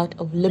forged out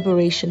of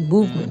liberation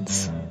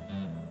movements,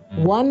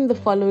 won the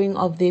following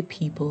of their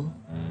people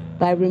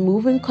by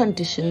removing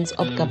conditions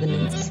of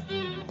governance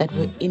that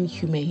were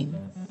inhumane.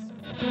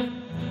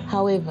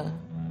 However,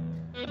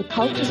 the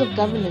cultures of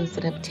governance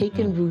that have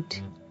taken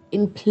root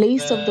in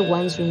place of the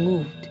ones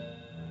removed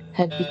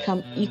have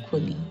become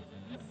equally,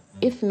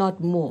 if not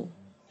more,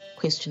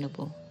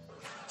 questionable.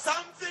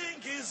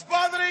 Something is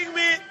bothering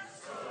me.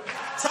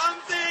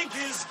 Something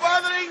is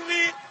bothering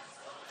me.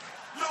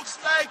 Looks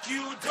like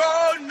you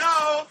don't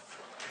know.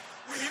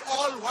 We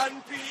all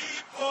want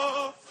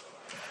people.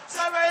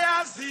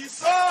 Sebeyazi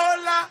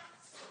sola.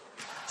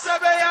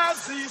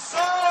 Sebeyazi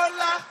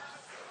sola.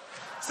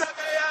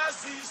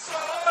 Sebeyazi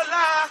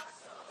sola.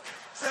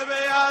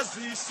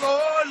 Sebeyazi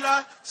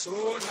sola.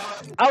 Sola.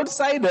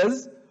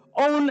 Outsiders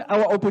own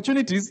our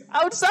opportunities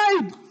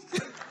outside.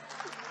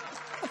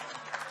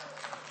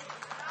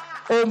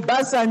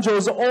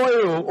 Obasanjo's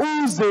oil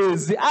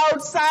oozes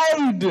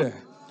outside.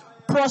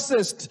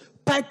 Processed,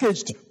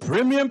 packaged,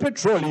 premium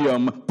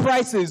petroleum,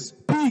 prices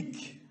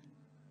peak.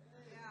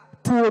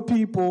 Poor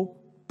people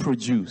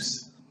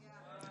produce.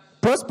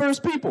 Prosperous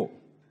people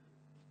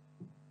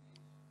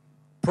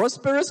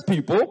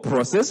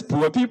process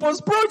poor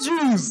people's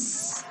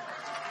produce.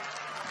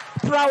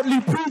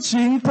 Proudly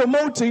preaching,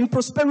 promoting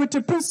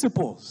prosperity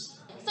principles.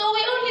 So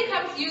we only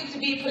come to you to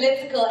be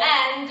political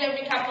and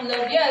every couple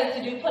of years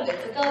to do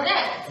political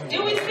dance.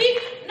 Do we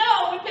speak?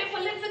 No, we play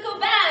political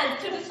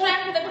bands to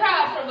distract the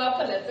crowd from our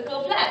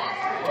political plans.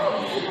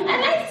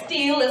 And that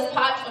still is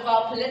part of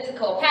our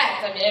political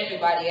pact. I mean,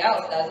 everybody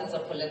else does. It's a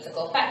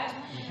political fact.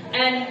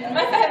 And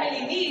my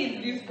family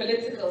needs these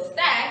political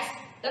stacks.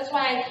 That's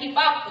why I keep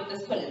up with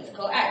this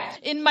political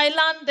act. In my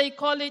land, they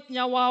call it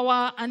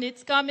Nyawawa, and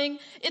it's coming.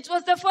 It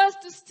was the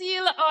first to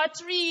steal our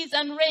trees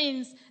and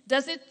rains.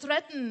 Does it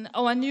threaten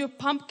our new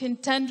pumpkin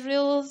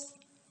tendrils?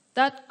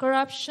 That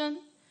corruption?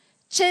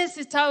 Chase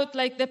it out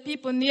like the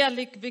people near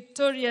Lake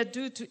Victoria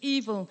do to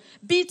evil,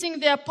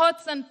 beating their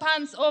pots and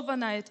pans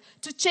overnight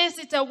to chase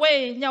it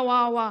away,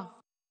 Nyawawa.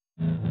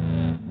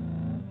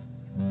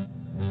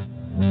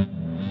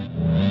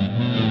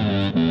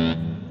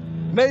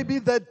 Maybe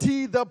the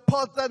tea, the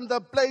pots, and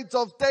the plates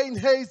of Dane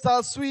Hayes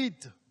are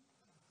sweet.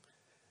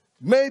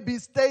 Maybe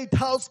State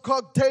House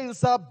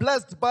cocktails are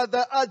blessed by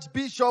the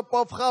Archbishop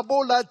of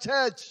Gabola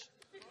Church.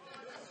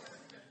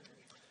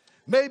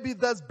 Maybe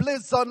there's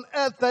bliss on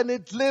earth and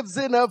it lives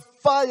in a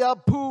fire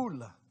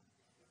pool.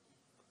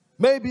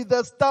 Maybe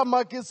the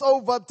stomach is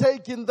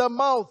overtaking the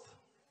mouth.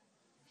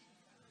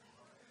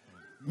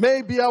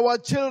 Maybe our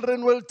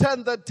children will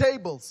turn the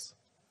tables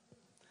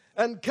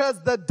and curse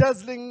the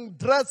dazzling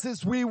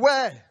dresses we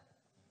wear.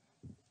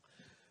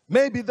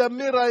 Maybe the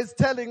mirror is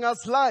telling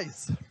us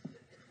lies.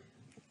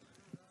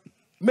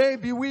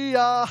 Maybe we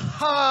are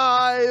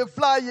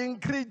high-flying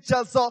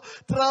creatures or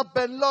trap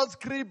and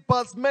lost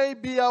creepers.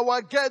 Maybe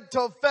our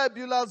ghetto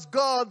fabulous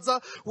gods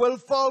will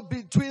fall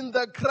between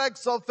the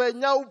cracks of a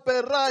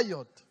Nyaupe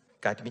riot.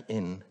 Guide me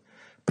in,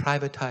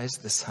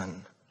 privatize the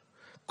sun,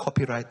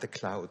 copyright the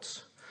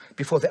clouds,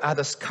 before the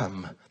others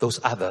come, those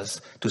others,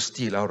 to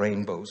steal our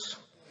rainbows.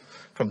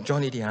 From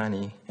Johnny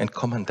Diani and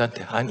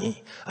Commandante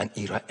Hani, an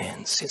era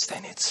ends. Since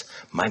then it's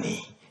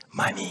money,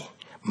 money,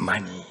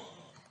 money.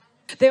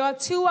 They are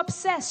too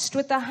obsessed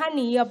with the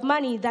honey of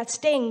money that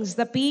stings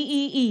the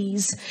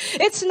BEEs.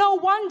 It's no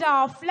wonder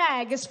our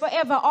flag is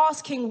forever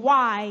asking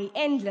why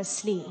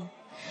endlessly.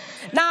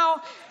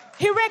 Now,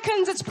 he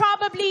reckons it's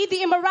probably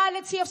the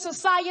immorality of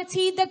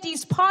society that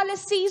these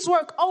policies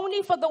work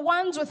only for the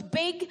ones with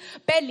big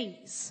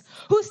bellies,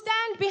 who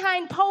stand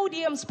behind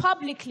podiums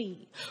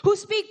publicly, who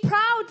speak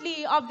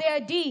proudly of their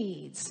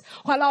deeds,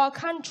 while our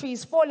country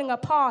is falling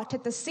apart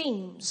at the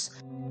seams.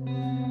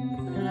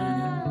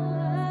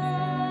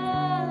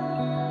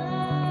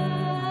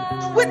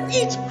 With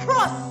each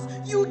cross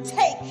you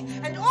take,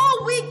 and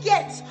all we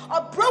get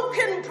are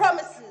broken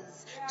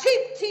promises,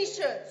 cheap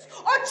t-shirts,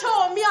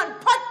 or me on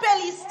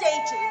potbelly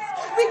stages.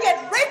 We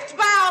get raped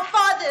by our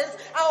fathers,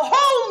 our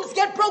homes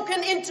get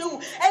broken into,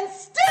 and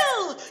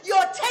still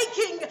your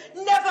taking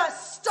never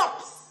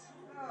stops.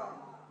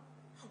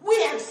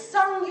 We have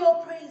sung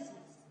your praises.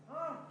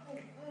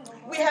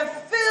 We have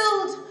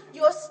filled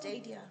your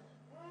stadia.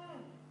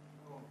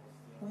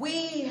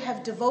 We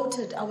have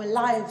devoted our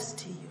lives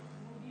to you.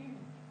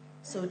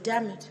 So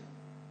damn it,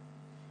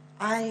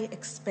 I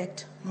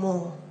expect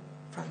more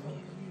from you.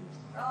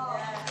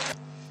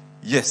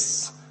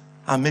 Yes,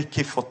 I'm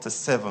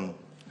AK-47.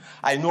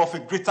 I know of a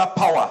greater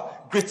power,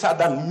 greater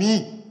than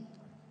me.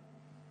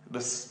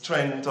 The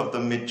strength of the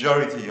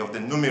majority of the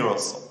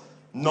numerous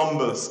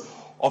numbers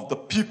of the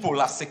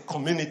people as a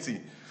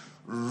community,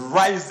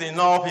 rising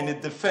up in a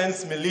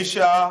defense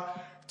militia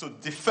to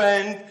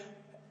defend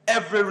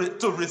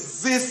to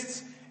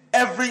resist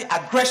every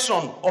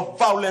aggression of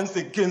violence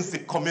against the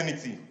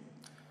community,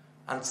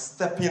 and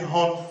stepping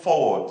on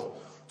forward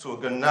to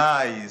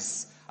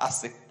organize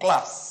as a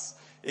class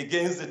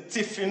against the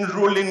thieving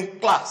ruling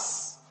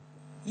class.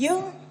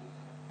 You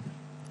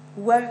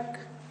work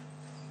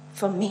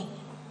for me.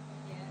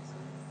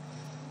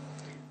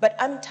 But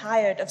I'm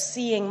tired of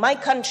seeing my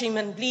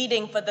countrymen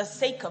bleeding for the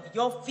sake of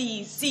your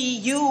fees. See,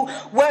 you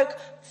work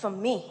for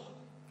me.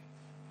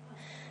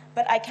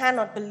 But I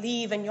cannot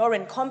believe in your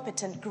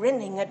incompetent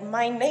grinning at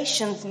my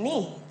nation's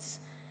needs.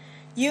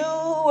 You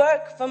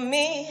work for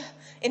me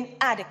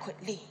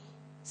inadequately,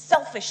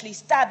 selfishly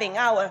stabbing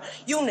our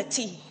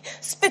unity,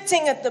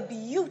 spitting at the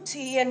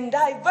beauty and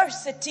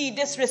diversity,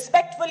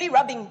 disrespectfully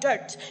rubbing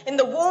dirt in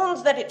the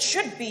wounds that it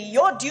should be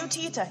your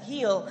duty to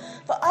heal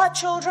for our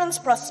children's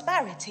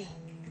prosperity.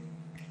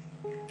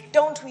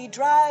 Don't we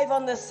drive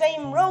on the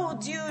same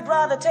roads you'd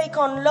rather take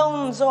on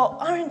loans, or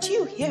aren't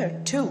you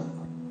here too?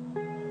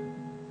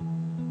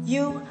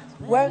 You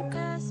work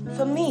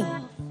for me.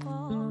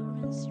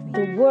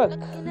 The work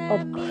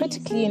of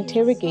critically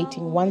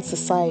interrogating one's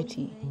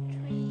society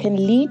can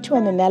lead to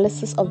an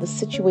analysis of the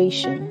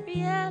situation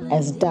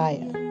as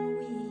dire.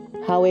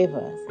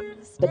 However,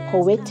 the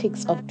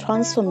Poetics of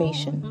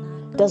Transformation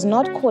does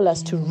not call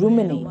us to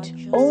ruminate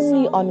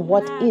only on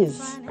what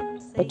is,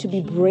 but to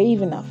be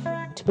brave enough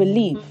to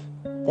believe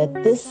that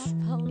this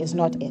is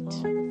not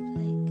it.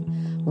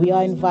 We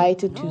are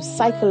invited to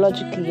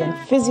psychologically and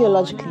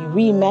physiologically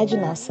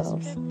reimagine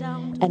ourselves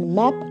and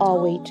map our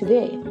way to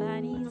there,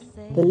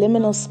 the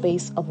liminal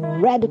space of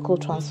radical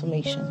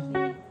transformation,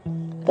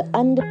 the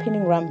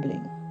underpinning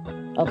rumbling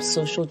of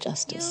social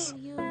justice.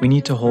 We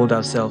need to hold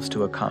ourselves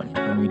to account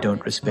when we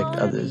don't respect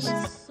others,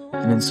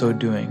 and in so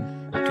doing,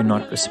 do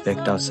not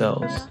respect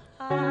ourselves.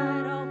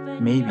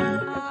 Maybe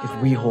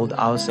if we hold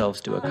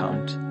ourselves to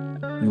account,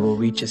 we will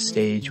reach a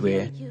stage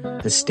where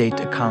the state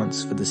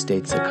accounts for the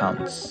state's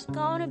accounts.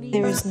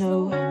 There is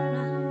no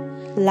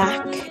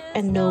lack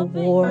and no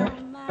war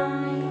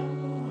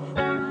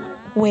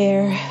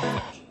where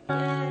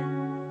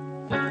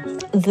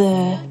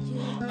the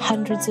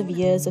hundreds of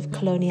years of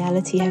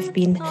coloniality have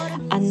been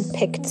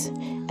unpicked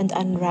and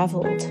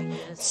unraveled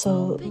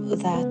so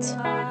that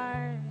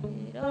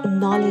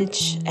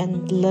knowledge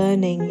and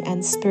learning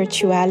and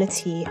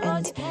spirituality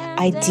and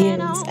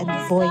ideas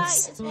and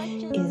voice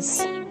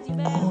is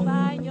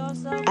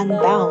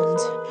unbound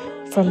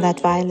from that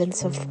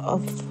violence of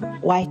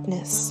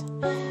whiteness.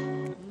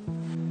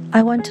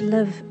 I want to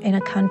live in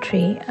a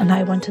country and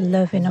I want to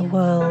live in a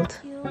world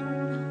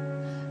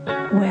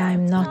where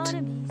I'm not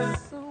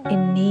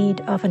in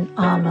need of an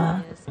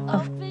armor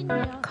of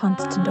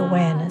constant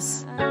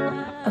awareness,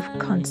 of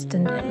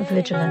constant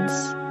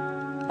vigilance,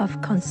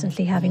 of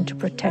constantly having to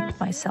protect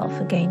myself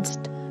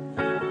against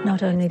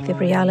not only the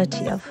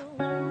reality of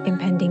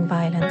impending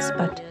violence,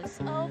 but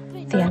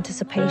the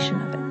anticipation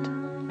of it.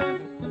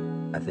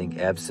 I think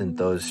absent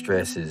those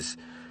stresses,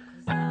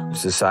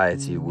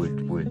 society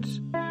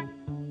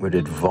would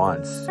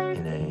advance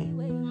in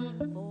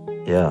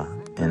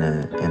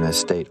a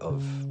state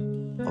of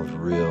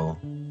real,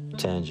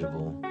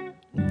 tangible.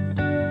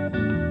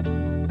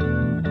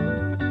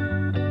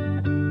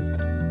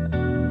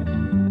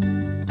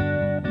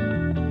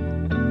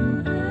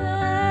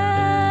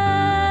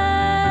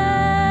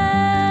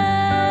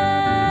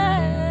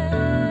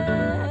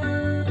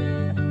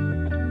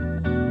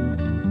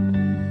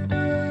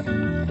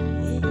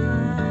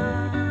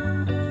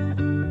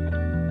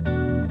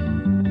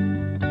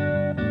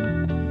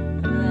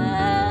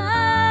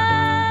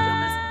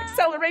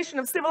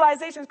 of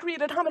civilizations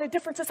created how many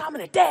differences? How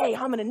many day?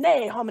 How many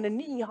nay? How many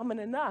knee? How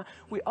many na?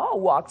 We all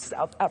walked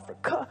South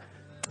Africa.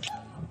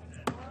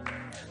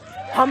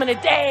 How many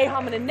day?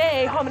 How many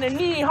nay? How many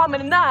knee? How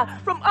many na?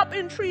 From up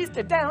in trees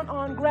to down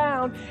on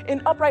ground.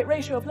 In upright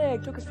ratio of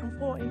leg took us from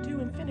 4 into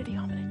infinity.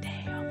 How many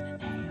day? How many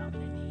nay? How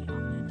many knee? How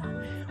many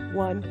na?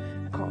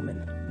 One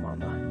common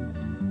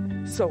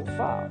mama. So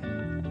far,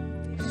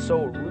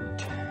 so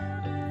root.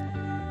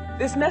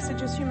 This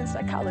message is human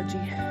psychology,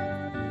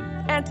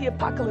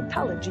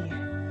 anti-apocalyptology,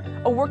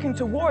 a working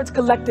towards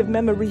collective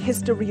memory,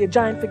 history, a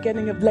giant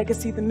forgetting of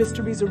legacy, the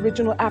mysteries,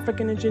 original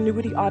African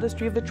ingenuity,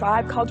 artistry of the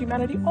tribe called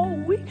humanity. Oh,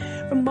 we,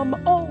 from Mama,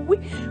 oh, we,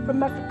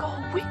 from Africa,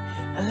 oh, we,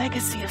 a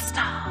legacy of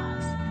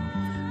stars,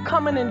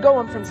 coming and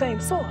going from same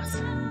source.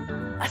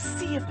 A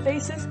sea of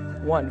faces,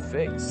 one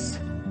face,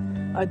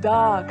 a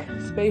dark,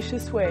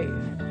 spacious wave,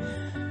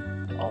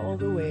 all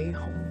the way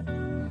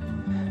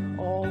home,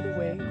 all the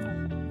way home.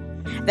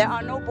 There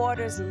are no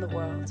borders in the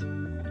world.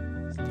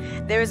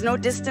 There is no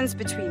distance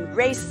between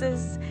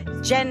races,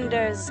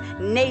 genders,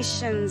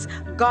 nations,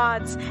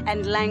 gods,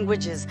 and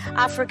languages.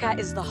 Africa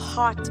is the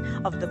heart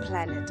of the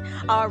planet.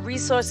 Our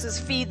resources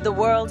feed the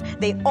world.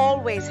 They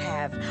always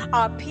have.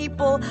 Our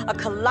people, a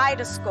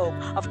kaleidoscope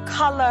of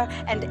color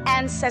and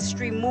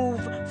ancestry, move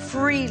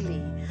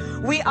freely.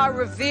 We are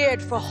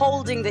revered for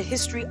holding the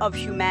history of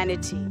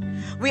humanity.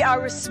 We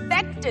are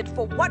respected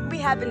for what we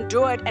have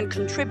endured and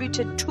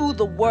contributed to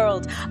the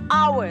world.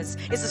 Ours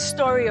is a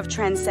story of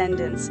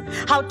transcendence,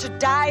 how to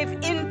dive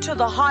into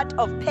the heart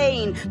of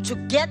pain to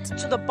get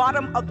to the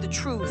bottom of the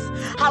truth,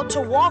 how to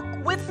walk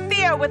with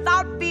fear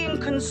without being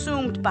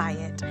consumed by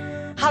it,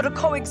 how to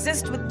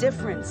coexist with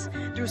difference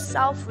through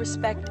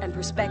self-respect and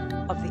respect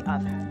of the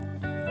other.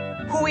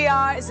 Who we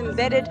are is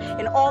embedded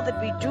in all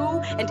that we do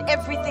and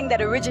everything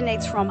that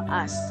originates from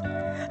us.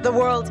 The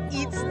world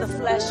eats the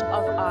flesh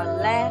of our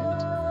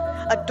land,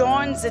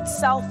 adorns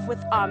itself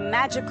with our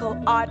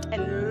magical art,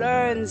 and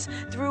learns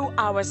through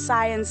our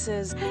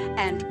sciences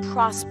and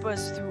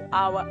prospers through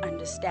our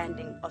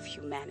understanding of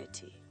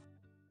humanity.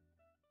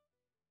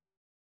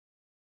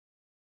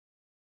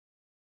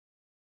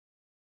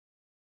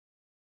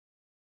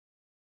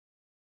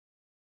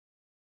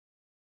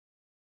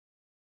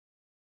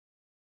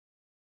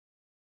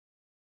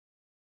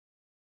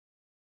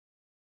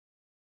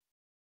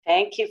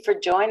 Thank you for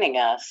joining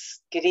us.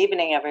 Good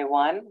evening,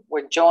 everyone.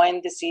 We're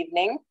joined this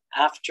evening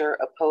after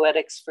a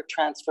Poetics for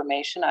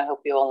Transformation. I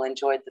hope you all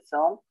enjoyed the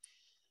film.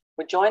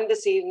 We're joined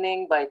this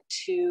evening by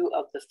two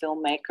of the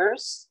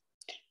filmmakers,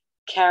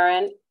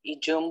 Karen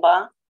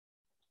Ijumba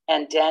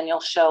and Daniel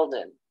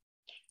Sheldon.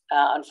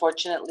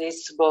 Unfortunately,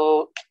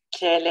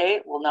 Cele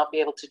will not be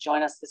able to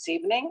join us this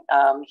evening.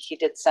 He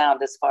did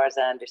sound, as far as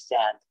I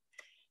understand.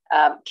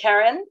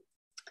 Karen,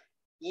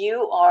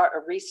 you are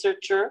a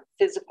researcher,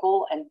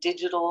 physical and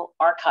digital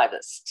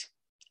archivist,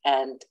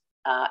 and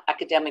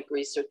academic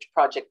research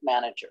project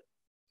manager.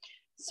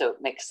 So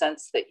it makes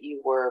sense that you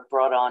were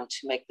brought on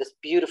to make this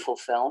beautiful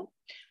film.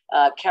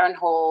 Karen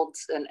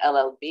holds an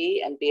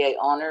LLB and BA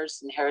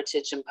Honors in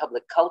Heritage and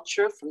Public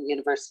Culture from the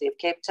University of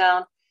Cape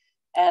Town,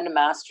 and a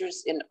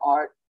Master's in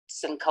Arts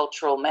and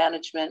Cultural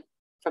Management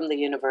from the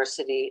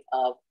University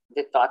of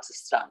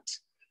Witwatersrand.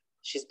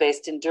 She's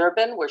based in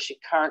Durban, where she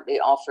currently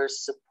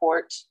offers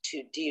support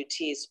to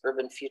DUT's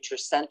Urban Future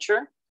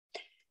Center.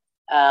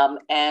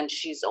 And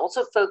she's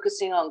also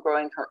focusing on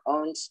growing her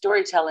own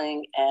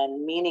storytelling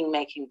and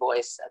meaning-making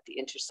voice at the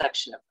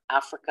intersection of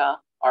Africa,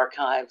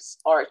 archives,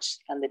 art,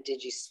 and the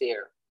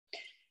digisphere,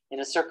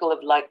 in a circle of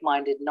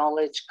like-minded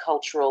knowledge,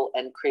 cultural,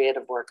 and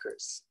creative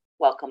workers.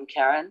 Welcome,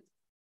 Karen.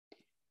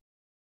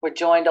 We're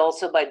joined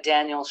also by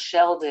Daniel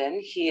Sheldon.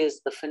 He is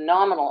the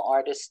phenomenal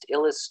artist,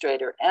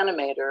 illustrator,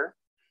 animator,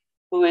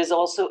 who is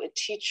also a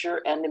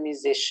teacher and a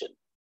musician.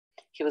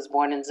 He was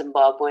born in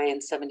Zimbabwe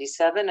in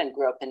 '77 and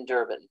grew up in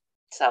Durban,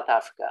 South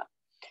Africa.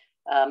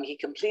 He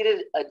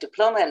completed a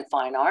diploma in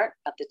fine art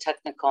at the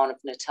Technikon of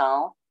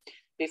Natal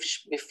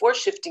before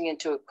shifting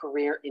into a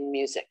career in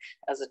music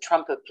as a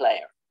trumpet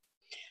player.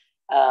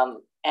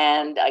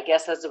 And I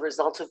guess as a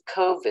result of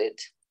COVID,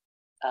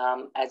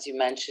 as you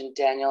mentioned,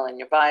 Daniel, in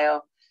your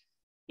bio,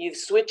 you've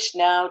switched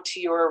now to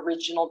your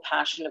original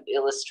passion of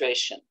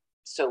illustration.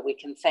 So we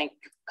can thank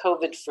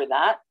COVID for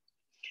that.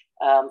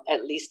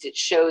 At least it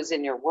shows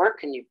in your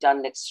work, and you've done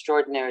an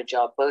extraordinary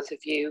job, both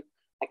of you.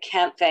 I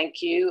can't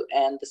thank you,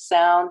 and the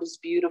sound is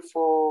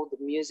beautiful, the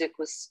music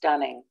was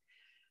stunning.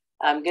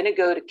 I'm gonna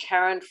go to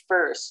Karen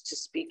first to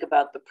speak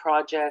about the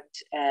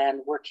project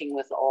and working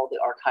with all the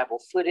archival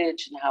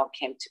footage and how it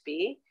came to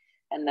be,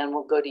 and then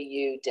we'll go to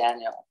you,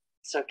 Daniel.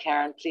 So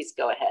Karen, please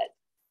go ahead.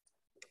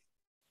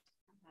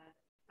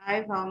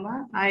 Hi,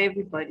 Valma. Hi,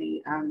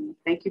 everybody.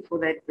 Thank you for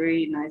that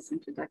very nice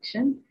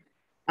introduction.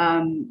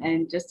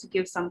 And just to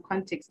give some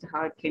context to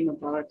how it came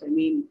about, I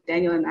mean,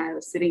 Daniel and I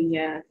are sitting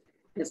here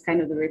as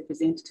kind of the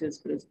representatives,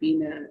 but it's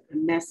been a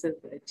massive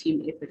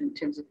team effort in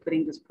terms of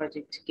putting this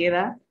project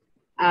together.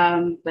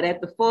 But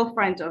at the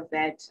forefront of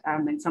that,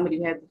 and somebody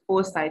who had the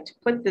foresight to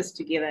put this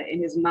together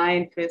in his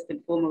mind, first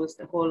and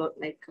foremost, a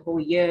whole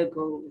year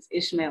ago, was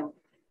Ishmael,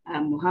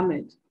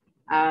 Mohammed,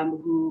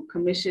 who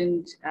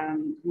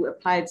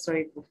applied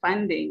for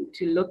funding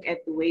to look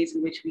at the ways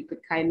in which we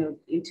could kind of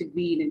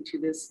intervene into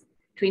this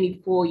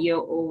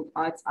 24-year-old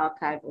arts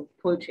archive of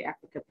Poetry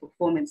Africa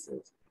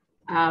performances.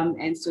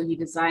 And so he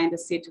designed a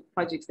set of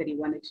projects that he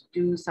wanted to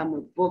do, some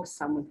with books,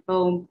 some with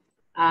film,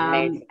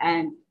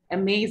 and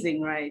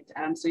amazing, right?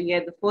 So he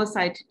had the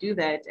foresight to do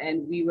that,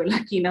 and we were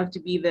lucky enough to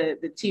be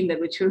the team that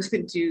were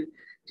chosen to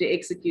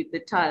execute the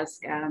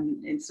task.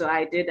 And so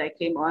I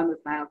came on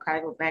with my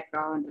archival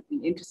background. I've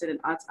been interested in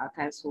arts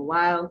archives for a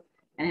while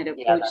and had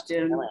approached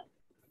him. Brilliant.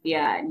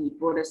 Yeah, and he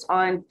brought us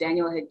on.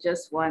 Daniel had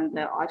just won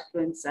the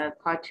Artfluence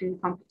cartoon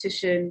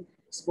competition.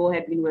 Spo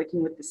had been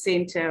working with the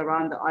center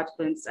around the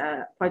Artfluence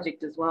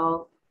project as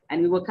well.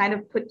 And we were kind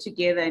of put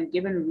together and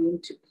given room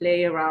to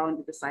play around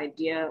with this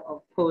idea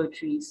of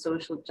poetry,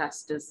 social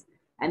justice,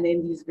 and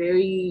then these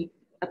very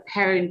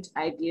apparent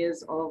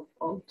ideas of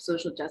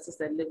social justice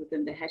that live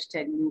within the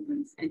hashtag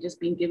movements, and just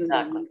being given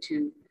the room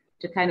to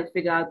kind of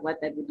figure out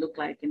what that would look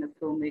like in a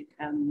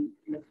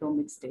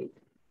filmic state.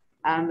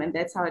 And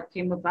that's how it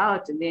came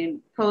about. And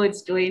then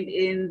poets joined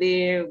in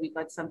there. We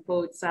got some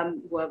poets,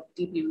 some who are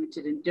deeply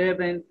rooted in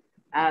Durban.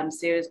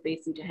 Sarah's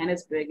based in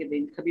Johannesburg, and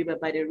then Khabiba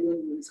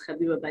Baderun, who's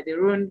Khabiba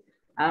Baderun,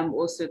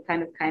 also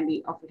kind of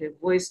kindly offered her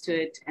voice to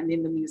it. And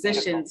then the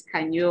musicians,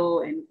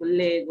 Kanyo and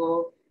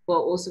Kulego, who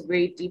are also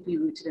very deeply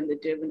rooted in the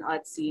Durban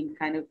art scene,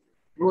 kind of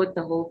brought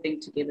the whole thing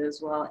together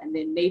as well. And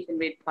then Nathan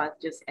Redpath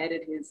just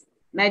added his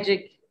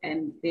magic,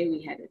 and there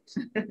we had it.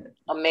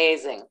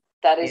 Amazing.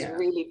 That is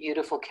really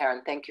beautiful,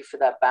 Karen. Thank you for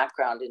that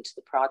background into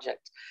the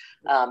project.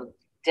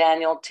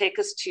 Daniel, take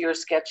us to your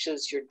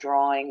sketches, your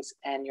drawings,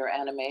 and your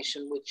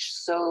animation, which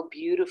so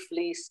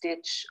beautifully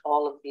stitch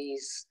all of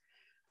these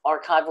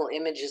archival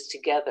images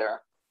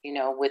together, you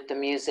know, with the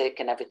music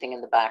and everything in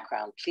the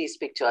background. Please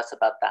speak to us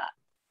about that.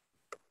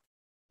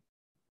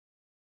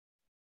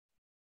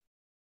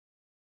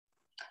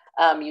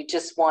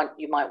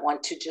 You might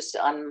want to just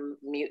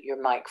unmute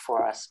your mic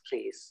for us,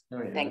 please.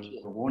 Thank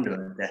you. I wonder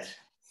about that.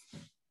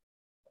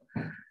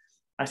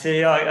 I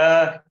say,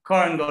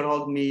 Karen got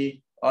hold of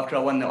me after I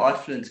won the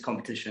Artfluence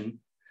competition.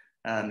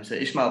 So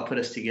Ishmael put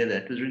us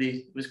together.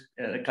 It was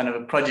kind of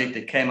a project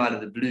that came out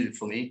of the blue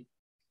for me.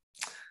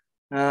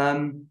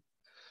 I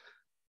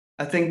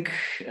think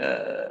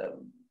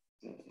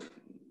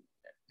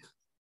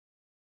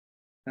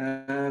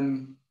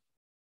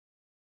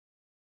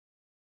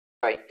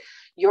right.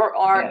 Your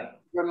art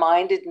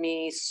reminded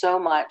me so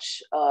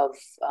much of,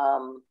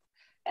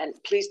 and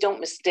please don't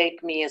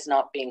mistake me as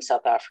not being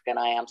South African.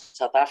 I am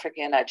South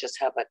African. I just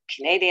have a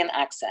Canadian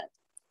accent.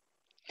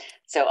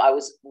 So I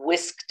was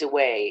whisked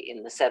away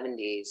in the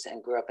 70s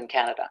and grew up in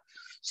Canada.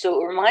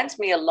 So it reminds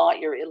me a lot,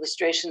 your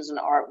illustrations and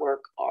artwork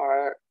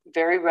are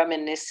very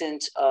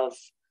reminiscent of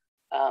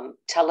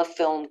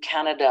Telefilm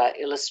Canada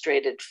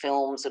illustrated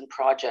films and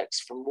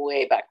projects from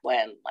way back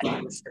when, like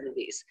in the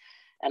 70s.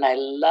 And I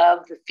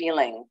love the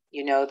feeling,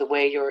 you know, the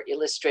way your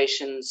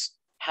illustrations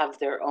have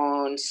their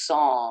own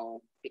song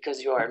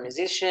because you are a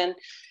musician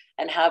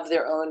and have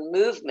their own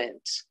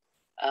movement.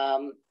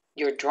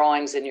 Your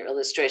drawings and your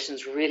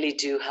illustrations really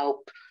do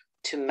help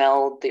to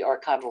meld the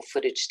archival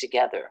footage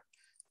together.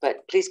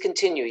 But please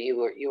continue.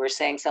 You were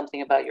saying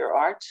something about your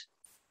art?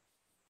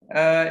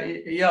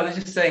 Yeah, I was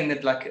just saying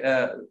that, like,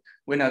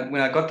 when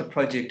I got the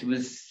project,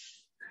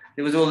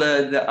 there was all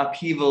the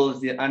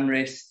upheavals, the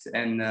unrest,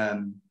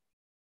 and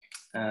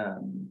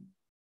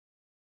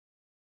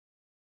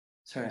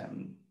sorry,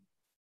 I'm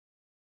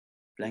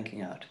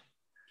blanking out.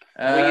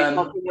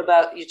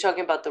 You're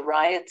talking about the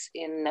riots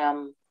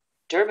in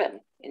Durban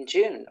in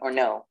June, or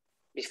no?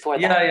 Before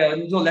that? Yeah,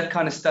 it was all that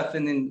kind of stuff,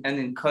 and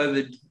then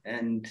COVID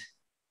and.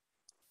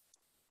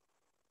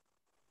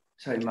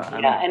 Sorry,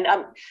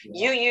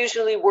 you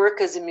usually work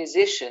as a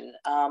musician.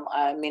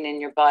 I mean, in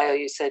your bio,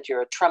 you said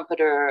you're a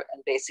trumpeter,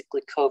 and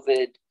basically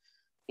COVID,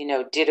 you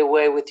know, did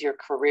away with your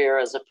career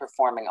as a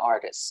performing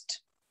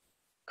artist.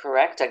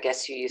 Correct? I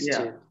guess you used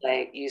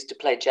to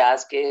play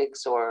jazz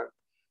gigs or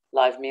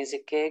live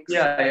music gigs.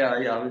 Yeah.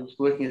 I was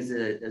working as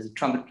a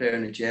trumpet player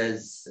in a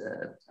jazz.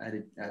 I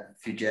had a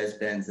few jazz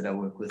bands that I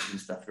work with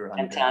and stuff around.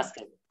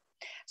 Fantastic.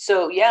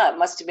 So yeah, it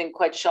must have been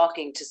quite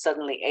shocking to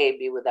suddenly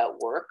be without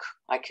work.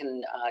 I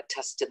can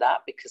attest to that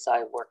because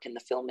I work in the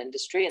film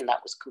industry, and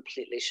that was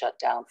completely shut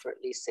down for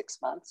at least 6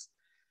 months.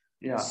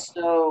 Yeah.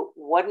 So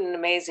what an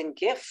amazing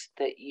gift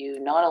that you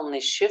not only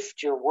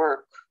shift your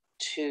work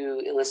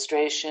to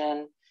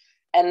illustration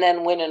and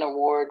then win an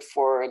award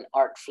for an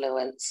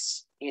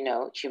Artfluence, you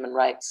know, Human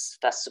Rights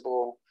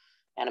Festival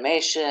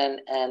animation,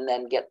 and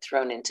then get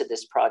thrown into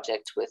this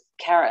project with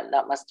Karen.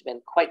 That must have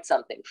been quite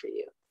something for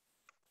you.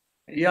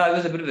 Yeah, it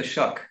was a bit of a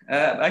shock.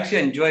 I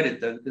actually enjoyed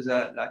it though, because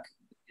like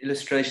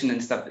illustration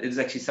and stuff, it was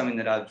actually something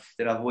that I've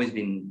always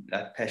been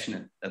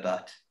passionate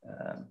about.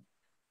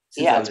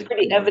 It's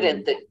pretty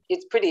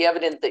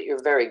evident that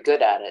you're very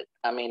good at it.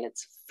 I mean,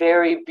 it's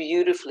very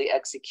beautifully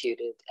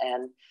executed.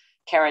 And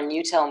Karen,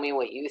 you tell me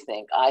what you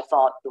think. I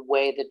thought the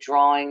way the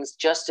drawings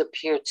just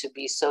appeared to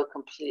be so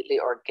completely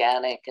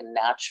organic and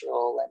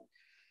natural, and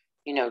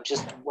you know,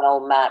 just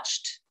well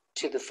matched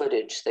to the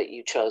footage that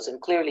you chose.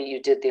 And clearly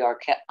you did the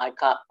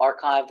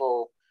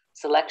archival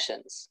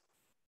selections.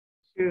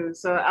 True.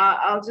 So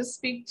I'll just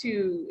speak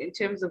to, in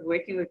terms of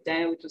working with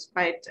Daniel, which was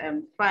quite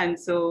fun.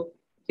 So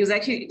he was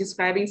actually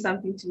describing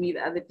something to me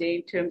the other day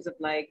in terms of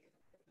like,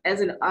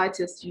 as an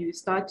artist, you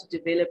start to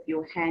develop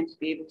your hand to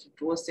be able to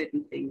draw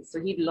certain things. So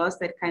he'd lost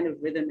that kind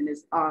of rhythm in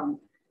his arm.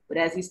 But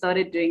as he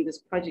started doing this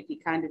project, he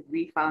kind of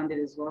refound it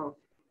as well.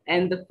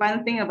 And the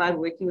fun thing about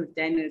working with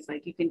Daniel is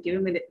like, you can give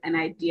him an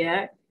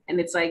idea and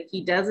it's like,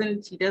 he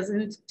doesn't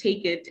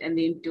take it and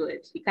then do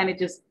it. He kind of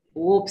just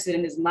warps it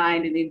in his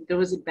mind and then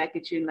throws it back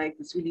at you in like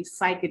this really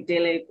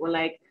psychedelic or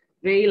like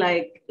very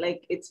like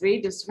it's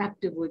very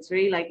disruptive, or it's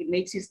very like, it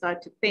makes you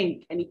start to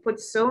think. And he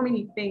puts so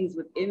many things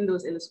within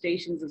those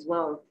illustrations as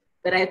well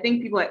that I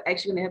think people are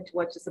actually gonna have to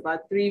watch this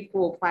about 3,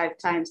 4, 5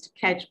 times to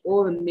catch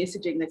all the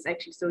messaging that's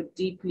actually so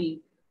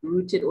deeply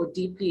rooted or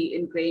deeply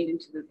ingrained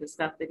into the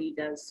stuff that he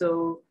does.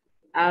 So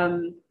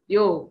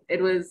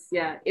it was,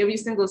 yeah, every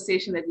single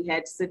session that we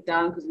had to sit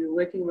down, because we were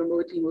working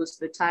remotely most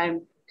of the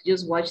time, to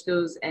just watch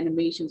those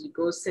animations. You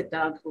go sit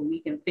down for a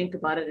week and think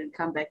about it and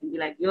come back and be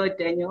like, yo,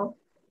 Daniel,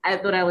 I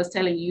thought I was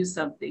telling you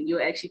something.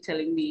 You're actually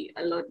telling me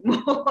a lot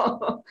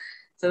more.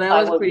 So that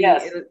was pretty,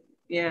 yes.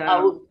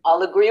 Yeah.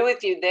 I'll agree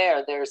with you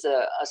there. There's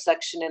a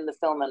section in the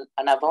film,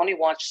 and I've only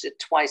watched it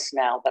twice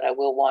now, but I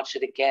will watch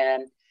it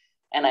again.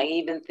 And I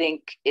even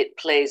think it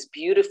plays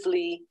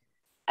beautifully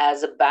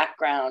as a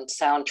background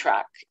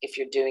soundtrack if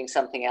you're doing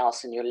something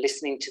else and you're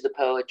listening to the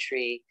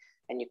poetry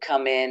and you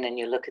come in and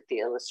you look at the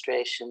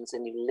illustrations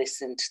and you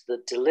listen to the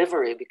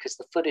delivery, because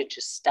the footage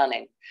is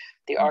stunning.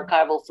 The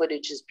archival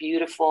footage is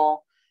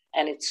beautiful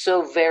and it's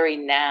so very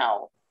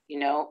now, you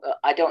know.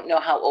 I don't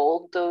know how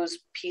old those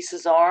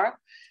pieces are,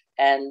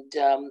 and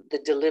the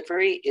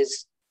delivery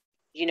is,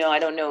 you know, I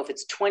don't know if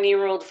it's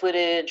 20-year-old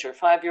footage or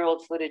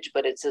 5-year-old footage,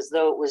 but it's as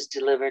though it was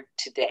delivered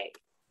today.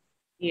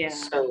 Yeah.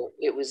 So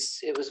it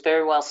was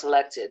very well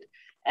selected.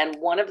 And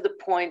one of the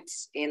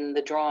points in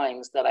the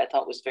drawings that I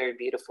thought was very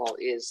beautiful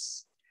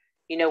is,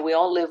 you know, we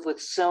all live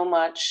with so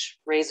much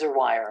razor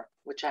wire,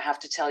 which I have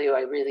to tell you,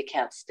 I really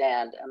can't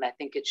stand. And I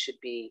think it should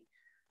be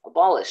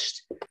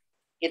abolished.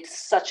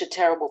 It's such a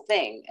terrible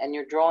thing. And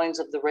your drawings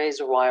of the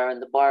razor wire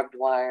and the barbed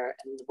wire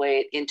and the way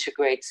it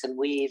integrates and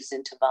weaves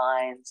into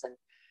vines, and,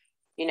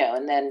 you know,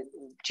 and then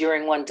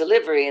during one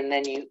delivery, and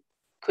then you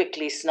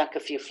quickly snuck a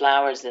few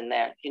flowers in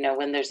there. You know,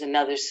 when there's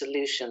another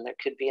solution, there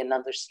could be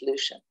another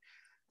solution.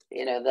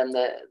 You know, then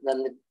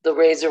the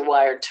razor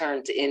wire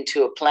turns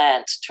into a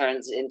plant,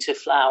 turns into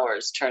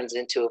flowers, turns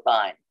into a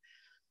vine.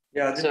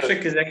 Yeah, the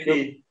trick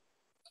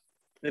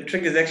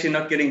is actually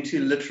not getting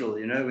too literal.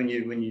 You know, when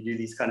you do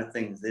these kind of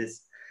things,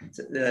 there's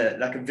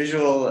like a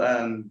visual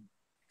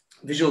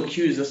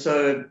cues are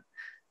so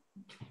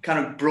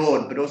kind of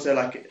broad, but also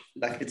like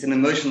it's an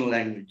emotional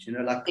language. You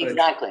know, like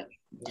exactly.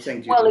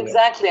 Well,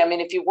 exactly. I mean,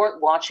 if you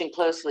weren't watching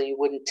closely, you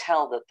wouldn't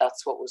tell that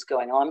that's what was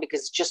going on, because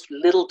it's just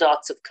little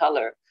dots of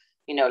color,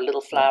 you know,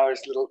 little flowers,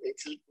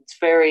 it's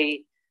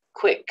very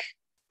quick.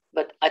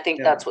 But I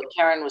think that's what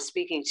Karen was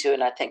speaking to.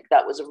 And I think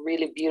that was a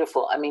really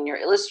beautiful, I mean, your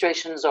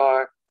illustrations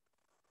are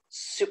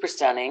super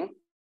stunning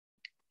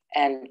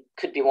and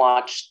could be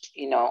watched,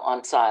 you know,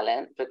 on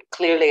silent. But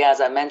clearly,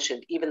 as I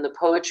mentioned, even the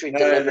poetry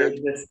delivered,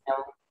 you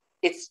know,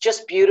 it's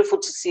just beautiful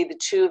to see the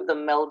two of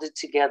them melded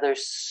together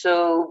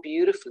so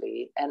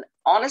beautifully. And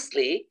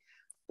honestly,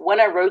 when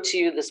I wrote to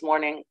you this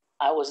morning,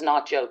 I was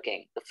not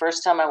joking. The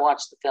first time I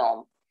watched the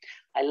film,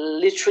 I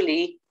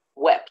literally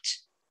wept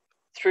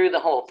through the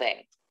whole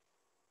thing.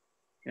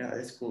 Yeah,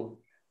 that's cool.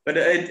 But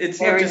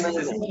it's not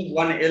just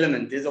one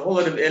element. There's a whole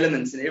lot of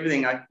elements and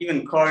everything.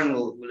 Even Karen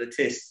will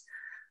attest.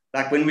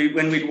 Like when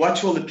we'd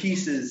watch all the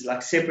pieces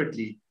like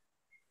separately,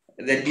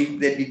 that'd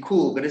be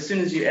cool. But as soon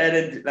as you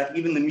added like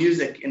even the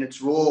music in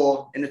its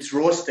raw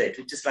state,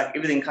 it just like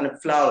everything kind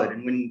of flowered.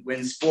 And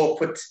when Spoor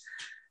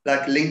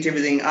linked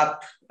everything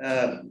up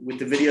with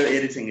the video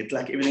editing, it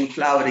like everything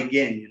flowered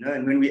again, you know.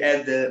 And when we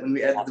add the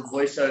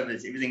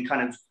voiceovers, everything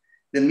kind of,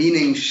 the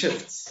meaning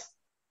shifts.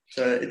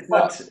 So it's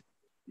not.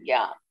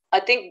 Yeah,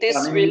 I think this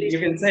you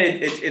can say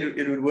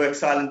it would work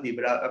silently,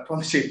 but I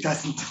promise you it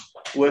doesn't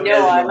work.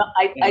 No,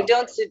 I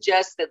don't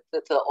suggest that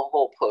the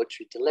whole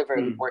poetry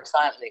delivery would work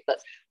silently, but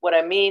what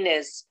I mean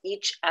is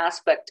each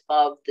aspect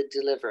of the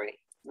delivery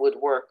would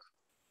work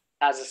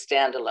as a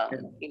standalone.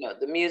 Yeah. You know,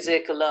 the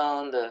music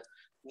alone, the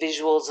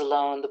visuals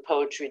alone, the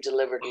poetry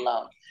delivered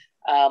alone.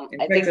 In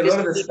fact, a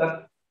lot of the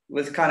stuff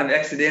was kind of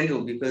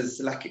accidental,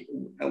 because like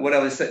what I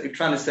was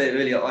trying to say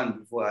earlier on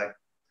before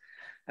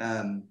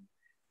I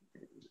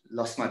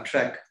lost my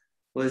track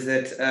was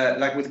that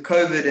like with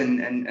COVID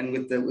and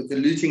with the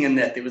looting and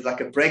that, there was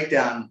like a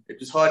breakdown. It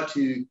was hard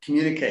to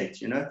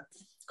communicate, you know,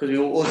 because we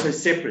were all so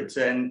separate.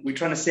 So, and we're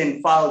trying to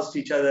send files to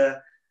each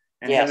other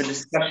and have a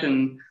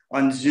discussion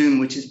on Zoom,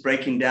 which is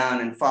breaking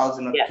down, and files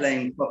are not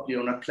playing properly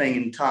or not playing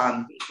in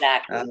time.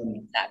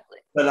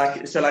 Exactly.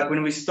 So like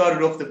when we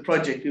started off the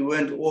project, we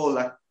weren't all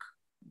like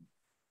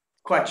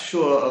quite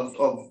sure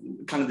of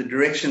kind of the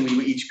direction we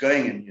were each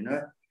going in, you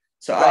know.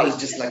 So I was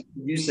just like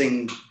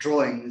producing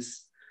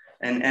drawings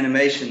and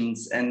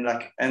animations, and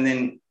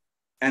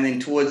then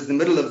towards the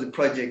middle of the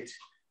project,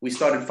 we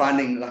started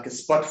finding like a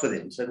spot for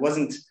them. So it was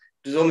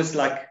almost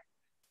like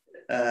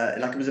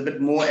it was a bit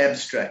more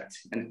abstract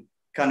and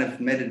kind of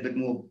made it a bit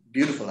more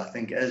beautiful, I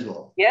think, as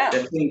well. Yeah.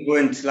 That things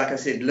weren't, like I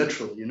said,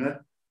 literal, you know?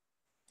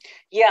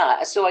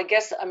 Yeah. So I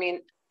guess, I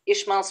mean,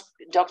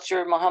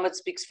 Dr. Mohammed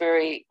speaks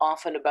very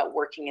often about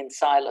working in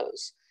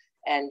silos.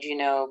 And, you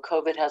know,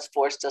 COVID has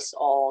forced us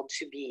all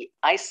to be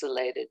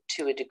isolated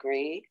to a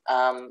degree,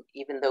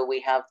 even though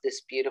we have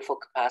this beautiful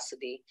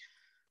capacity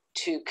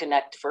to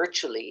connect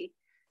virtually.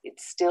 It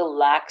still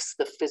lacks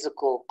the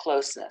physical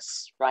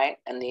closeness, right?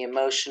 And the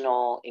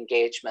emotional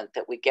engagement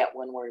that we get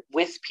when we're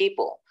with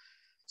people.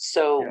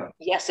 So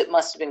yes, it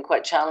must have been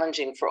quite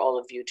challenging for all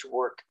of you to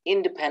work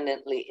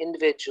independently,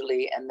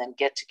 individually, and then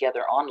get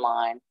together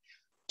online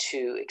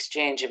to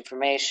exchange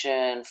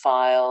information,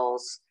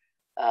 files,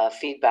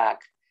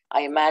 feedback.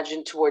 I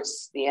imagine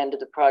towards the end of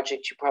the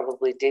project, you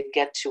probably did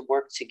get to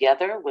work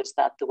together. Was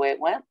that the way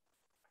it went?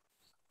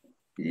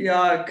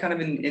 Yeah, kind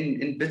of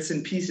in bits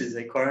and pieces,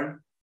 Corin?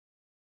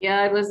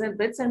 Yeah, it was in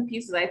bits and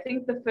pieces. I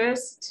think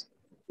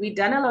we'd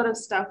done a lot of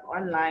stuff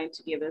online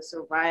together.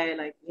 So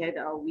we had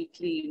our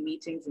weekly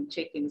meetings and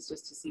check-ins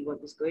just to see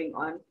what was going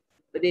on.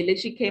 But there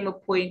literally came a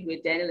point where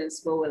Daniel and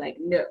Spo were like,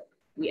 no,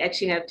 we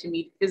actually have to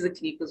meet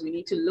physically because we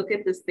need to look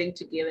at this thing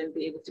together and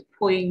be able to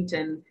point.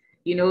 And,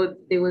 you know,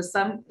 there's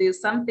some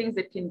things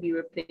that can be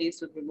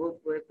replaced with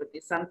remote work, but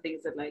there's some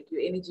things that like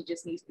your energy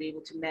just needs to be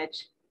able to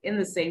match in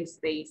the same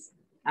space.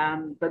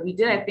 But we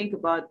did, I think,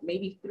 about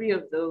maybe 3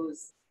 of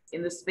those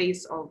in the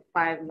space of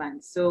 5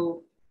 months.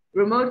 So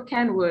remote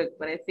can work,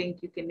 but I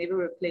think you can never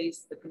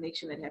replace the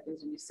connection that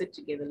happens when you sit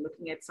together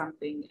looking at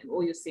something and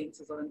all your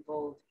senses are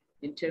involved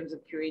in terms of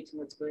curating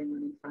what's going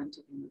on in front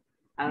of you.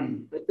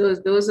 But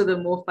those are the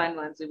more fun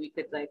ones where we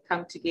could like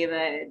come together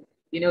and,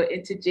 you know,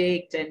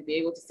 interject and be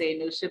able to say,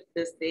 no, shift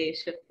this there,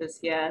 shift this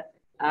here,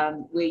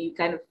 where you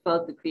kind of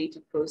felt the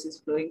creative process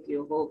flowing through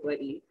your whole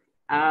body.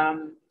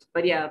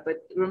 But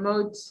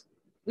remote,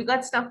 we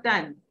got stuff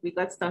done. We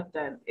got stuff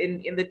done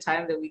in the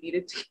time that we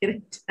needed to get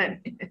it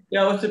done.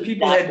 Yeah, also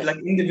people had like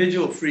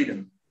individual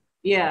freedom.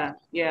 Yeah.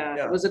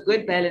 It was a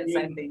good balance,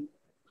 I think.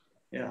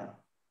 Yeah.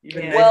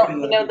 Well,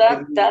 you know,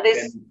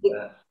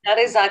 that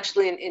is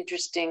actually an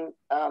interesting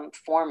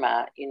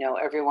format, you know,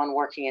 everyone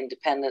working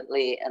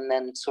independently and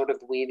then sort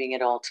of weaving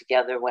it all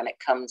together when it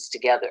comes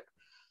together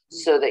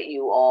so that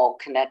you all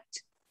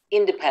connect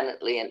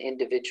independently and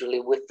individually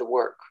with the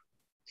work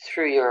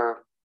through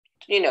your,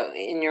 you know,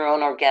 in your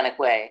own organic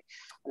way.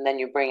 And then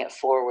you bring it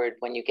forward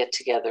when you get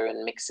together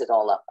and mix it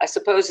all up. I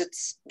suppose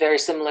it's very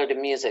similar to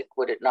music,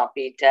 would it not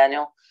be,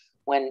 Daniel?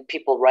 When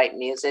people write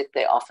music,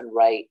 they often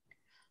write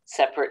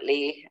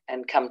separately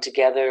and come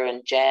together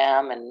and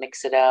jam and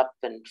mix it up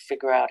and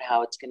figure out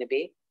how it's going to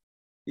be.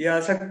 Yeah,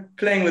 it's like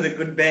playing with a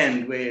good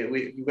band where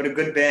you've got a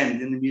good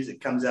band and the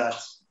music comes out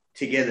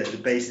together. The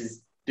bass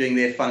is doing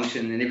their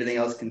function and everything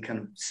else can kind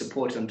of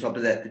support on top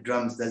of that. The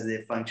drums does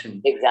their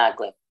function.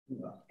 Exactly.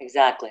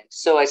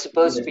 So I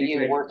suppose for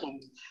you working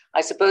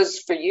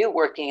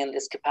in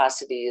this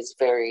capacity is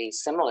very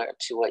similar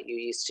to what you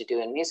used to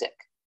do in music.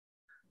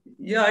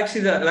 Yeah,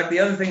 actually, the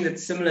other thing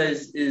that's similar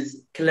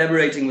is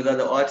collaborating with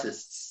other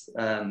artists.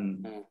 So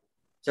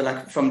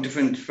like from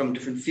different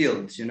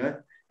fields, you know,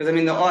 because I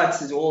mean the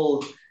arts it's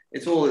all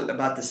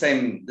about the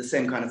same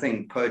kind of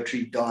thing: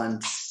 poetry,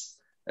 dance,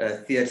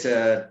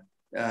 theater,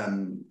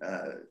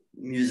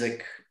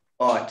 music,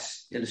 art,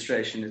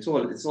 illustration. It's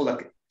all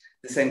like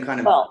the same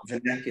kind of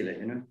vernacular,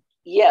 you know.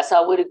 Yes, I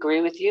would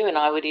agree with you. And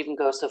I would even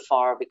go so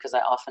far because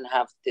I often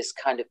have this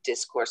kind of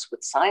discourse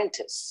with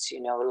scientists.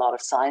 You know, a lot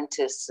of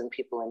scientists and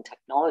people in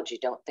technology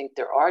don't think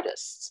they're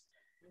artists.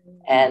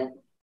 And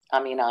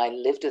I mean, I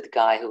lived with a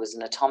guy who was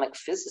an atomic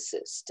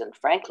physicist. And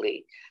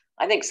frankly,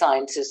 I think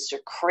scientists are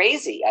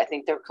crazy. I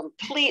think they're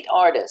complete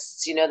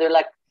artists. You know, they're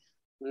like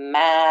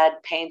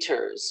mad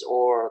painters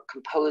or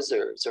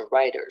composers or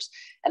writers.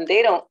 And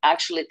they don't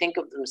actually think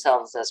of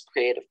themselves as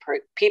creative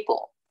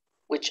people,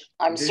 which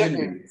I'm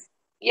certain...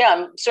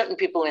 Yeah, certain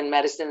people in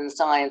medicine and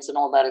science and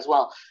all that as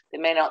well, they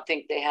may not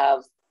think they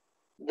have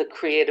the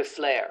creative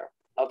flair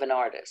of an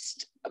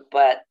artist,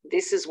 but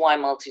this is why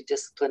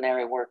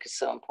multidisciplinary work is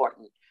so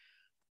important.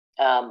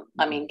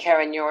 I mean,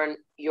 Karen, you're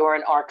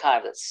an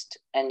archivist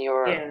and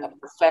you're a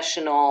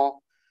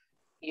professional,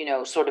 you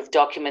know, sort of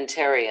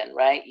documentarian,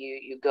 right?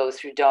 You go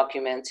through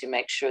documents, you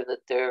make sure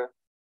that they're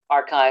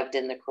archived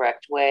in the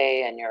correct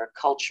way, and you're a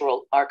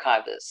cultural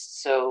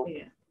archivist. So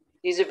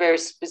these are very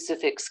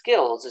specific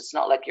skills. It's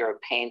not like you're a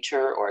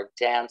painter or a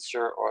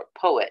dancer or a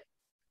poet.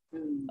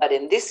 But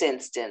in this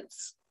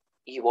instance,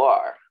 you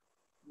are.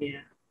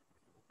 Yeah.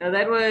 No,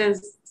 that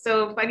was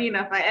so funny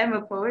enough. I am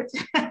a poet.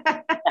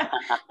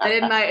 But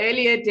in my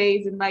earlier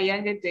days, in my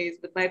younger days,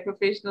 but my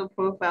professional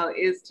profile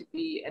is to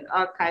be an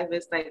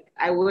archivist. Like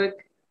I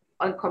work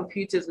on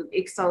computers with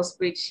Excel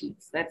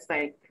spreadsheets. That's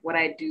like what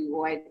I do.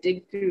 Or I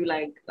dig through,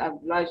 like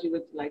I've largely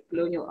with like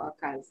colonial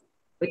archives.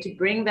 But to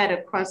bring that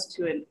across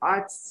to an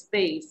art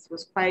space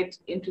was quite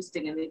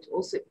interesting, and then to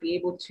also be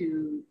able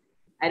to,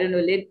 I don't know,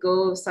 let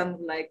go of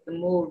some like the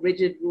more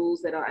rigid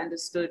rules that are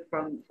understood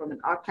from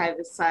an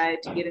archivist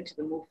side to get into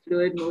the more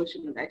fluid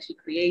motion of actually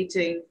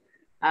creating.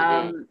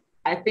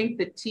 I think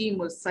the team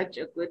was such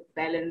a good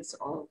balance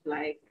of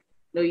like,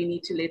 no, you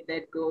need to let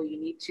that go. You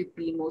need to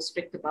be more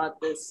strict about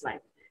this.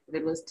 Like if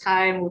it was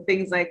time or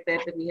things like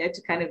that, that we had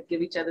to kind of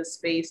give each other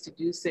space to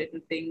do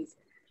certain things.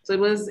 So it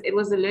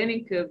was a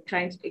learning curve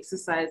trying to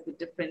exercise the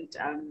different,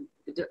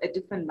 a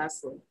different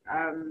muscle.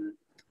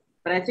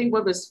 But I think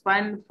what was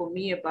fun for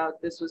me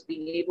about this was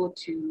being able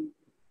to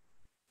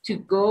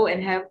go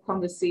and have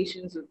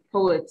conversations with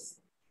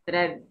poets that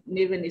I'd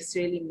never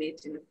necessarily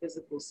met in a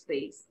physical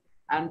space.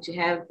 To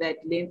have that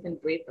length and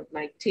breadth of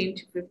like 10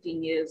 to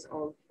 15 years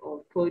of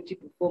poetry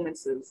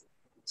performances.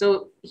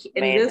 So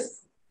in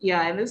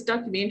this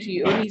documentary,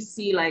 you only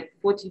see like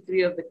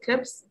 43 of the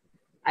clips.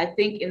 I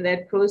think in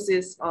that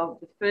process of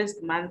the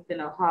first month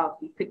and a half,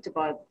 we picked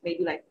about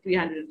maybe like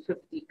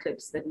 350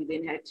 clips that we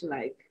then had to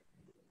like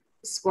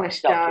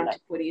squash down to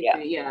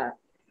 43. Yeah.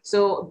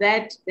 So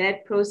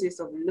that process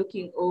of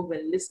looking over,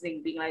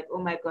 listening, being like, oh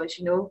my gosh,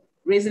 you know,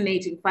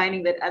 resonating,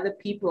 finding that other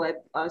people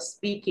are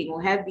speaking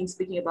or have been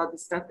speaking about the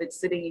stuff that's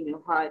sitting in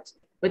your heart,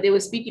 but they were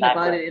speaking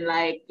about it in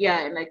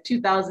like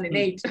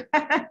 2008.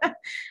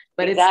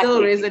 But it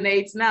still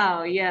resonates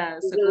now. Yeah.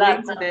 So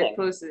going through that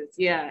process.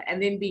 Yeah.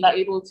 And then being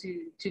able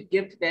to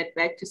give that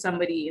back to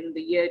somebody in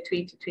the year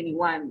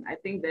 2021, I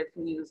think that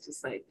for me was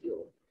just like,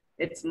 yo,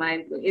 it's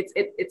mind-blowing.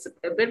 It's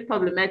a bit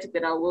problematic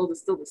that our world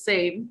is still the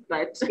same,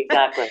 but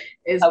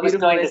it's I was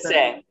going to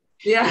say.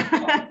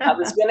 Yeah. I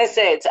was going to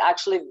say it's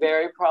actually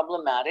very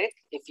problematic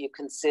if you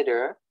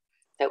consider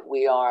that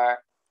we are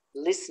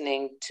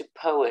listening to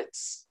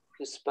poets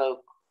who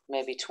spoke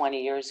maybe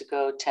 20 years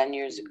ago, 10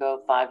 years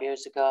ago, 5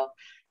 years ago,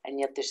 and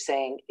yet they're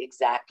saying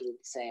exactly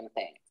the same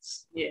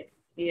things. Yeah.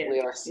 Yeah. We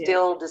are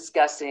still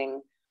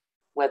discussing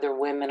whether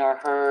women are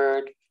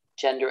heard,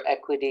 gender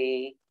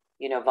equity,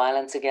 you know,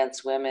 violence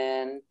against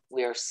women.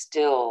 We are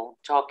still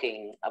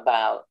talking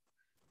about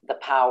the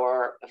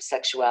power of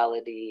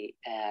sexuality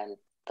and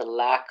the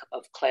lack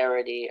of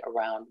clarity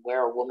around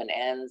where a woman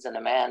ends and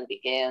a man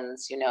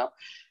begins, you know.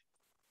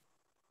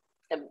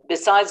 And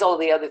besides all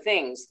the other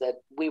things that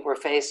we were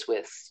faced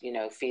with, you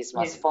know, fees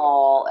must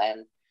fall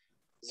and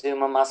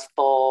Zuma must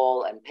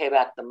fall and pay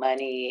back the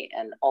money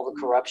and all the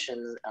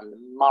corruption and the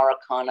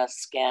Maracana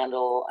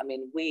scandal. I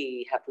mean,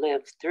 we have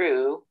lived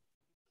through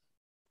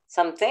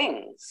some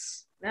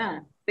things. Yeah,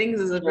 things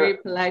is a very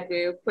polite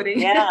way of putting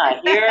it. Yeah,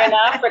 here in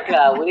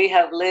Africa, we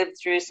have lived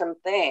through some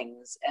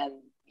things,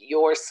 and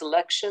your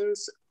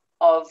selections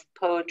of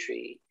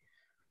poetry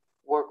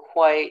were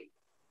quite,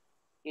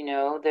 you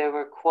know, they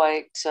were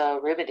quite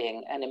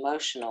riveting and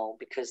emotional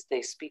because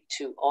they speak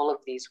to all of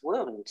these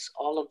wounds,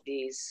 all of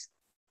these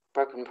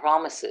broken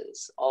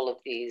promises, all of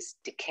these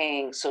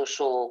decaying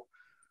social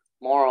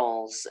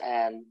morals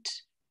and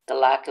the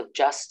lack of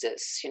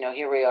justice. You know,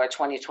 here we are,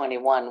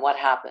 2021, what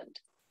happened?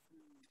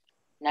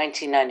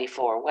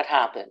 1994, what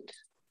happened?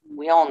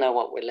 We all know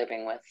what we're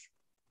living with.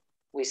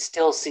 We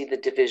still see the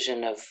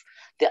division of,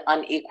 the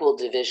unequal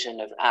division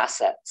of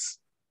assets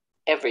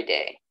every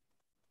day.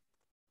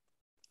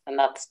 And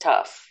that's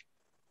tough.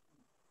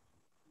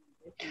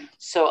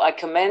 So I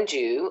commend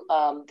you.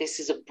 This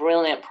is a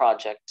brilliant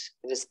project.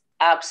 It is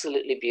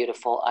absolutely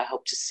beautiful. I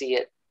hope to see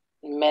it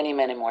many,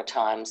 many more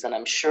times. And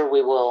I'm sure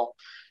we will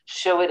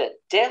show it at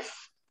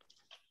DIF.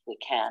 We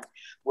can.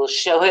 We'll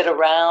show it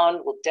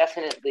around. We'll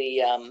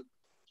definitely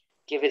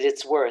give it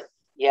its worth.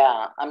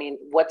 Yeah. I mean,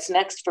 what's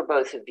next for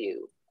both of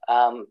you?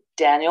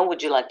 Daniel,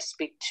 would you like to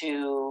speak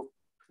to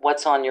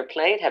what's on your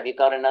plate? Have you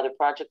got another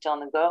project on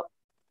the go?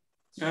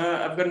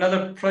 I've got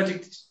another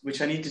project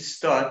which I need to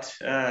start.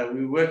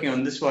 We were working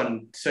on this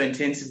one so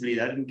intensively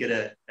that I didn't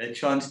get a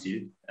chance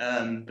to.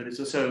 But it's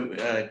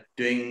also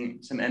doing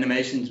some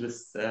animations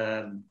with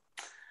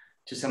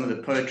to some of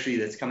the poetry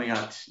that's coming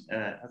out.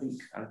 I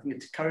think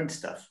it's current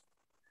stuff.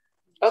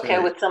 Okay,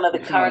 so with some of the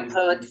current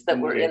poets that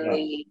were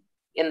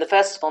in the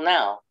festival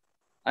now.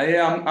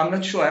 I'm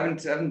not sure. I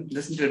haven't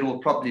listened to it all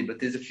properly, but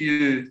there's a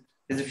few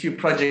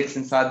projects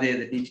inside there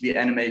that need to be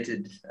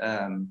animated.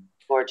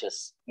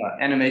 Gorgeous.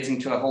 Animating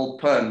to a whole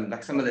poem,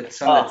 like some of that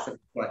stuff.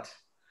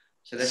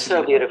 So that's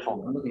so beautiful.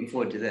 Cool. I'm looking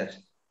forward to that.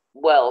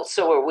 Well,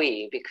 so are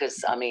we,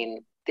 because I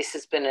mean, this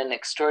has been an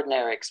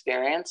extraordinary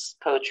experience,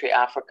 Poetry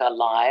Africa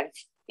Live,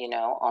 you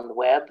know, on the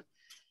web.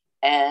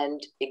 And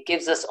it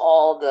gives us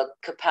all the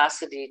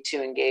capacity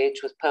to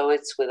engage with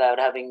poets without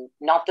having,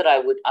 not that I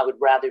would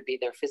rather be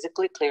there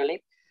physically,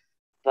 clearly,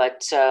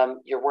 but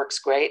your work's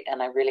great.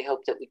 And I really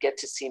hope that we get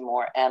to see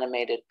more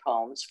animated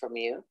poems from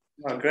you.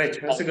 Oh,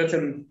 great. I also got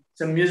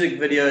some music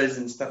videos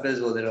and stuff as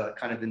well that are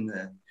kind of in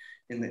the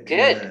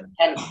good.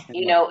 And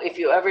you know, if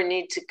you ever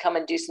need to come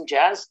and do some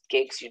jazz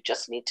gigs, you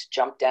just need to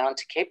jump down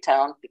to Cape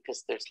Town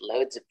because there's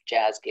loads of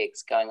jazz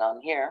gigs going on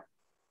here.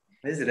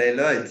 Is it?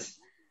 Loads.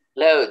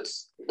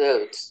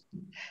 Loads.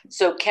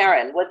 So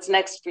Karen, what's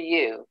next for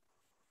you?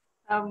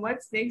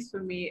 What's next for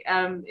me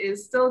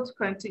is still to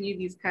continue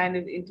these kind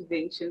of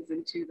interventions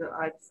into the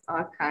arts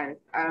archive.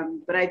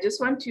 But I just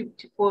want to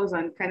pause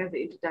on kind of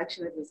the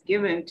introduction that was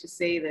given to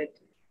say that,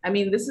 I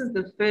mean, this is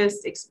the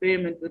first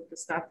experiment with the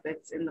stuff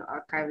that's in the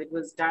archive. It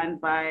was done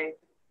by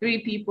 3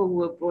 people who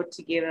were brought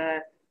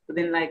together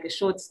within like a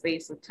short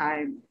space of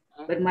time.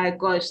 But my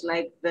gosh,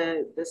 like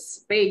the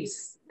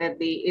space that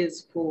there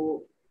is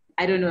for,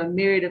 I don't know, a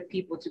myriad of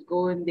people to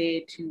go in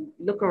there, to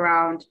look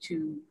around,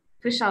 to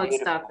fish out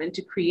stuff and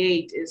to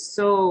create is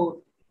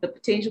so, the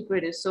potential for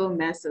it is so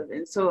massive.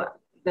 And so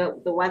the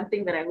one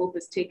thing that I hope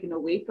is taken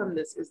away from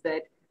this is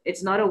that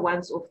it's not a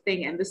once-off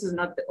thing, and this is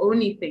not the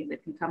only thing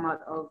that can come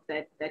out of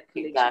that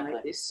collection. Exactly.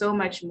 Like, there's so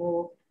much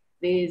more.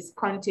 There's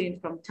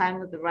content from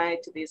Time of the Right,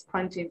 there's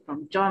content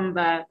from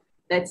Ijumba,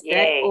 that's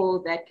that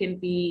old, that can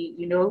be,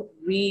 you know,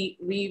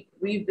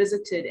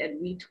 revisited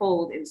and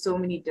retold in so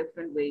many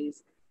different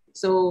ways.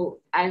 So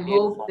I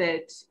hope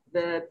that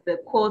the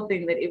core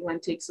thing that everyone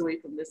takes away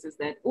from this is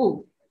that,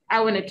 oh,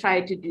 I want to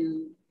try to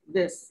do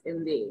this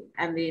in there,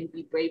 and then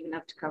be brave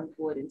enough to come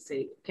forward and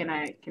say, can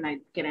I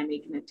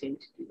make an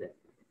attempt to do that?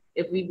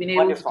 If we've been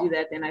able to do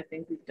that, then I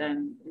think we've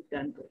done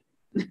good.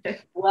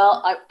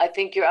 Well, I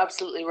think you're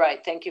absolutely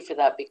right. Thank you for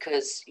that,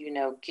 because, you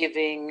know,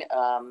 giving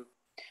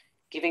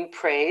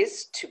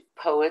praise to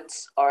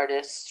poets,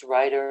 artists,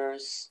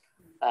 writers,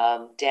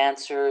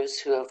 dancers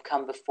who have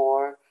come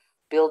before,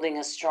 building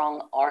a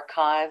strong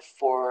archive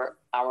for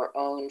our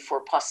own,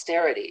 for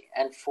posterity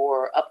and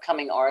for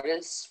upcoming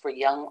artists, for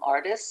young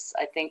artists.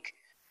 I think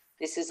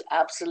this is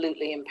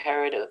absolutely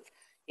imperative.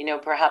 You know,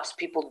 perhaps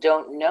people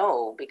don't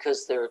know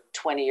because they're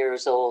 20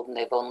 years old and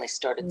they've only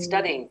started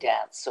studying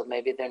dance. So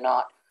maybe they're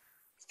not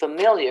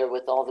familiar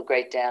with all the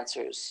great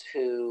dancers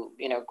who,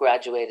 you know,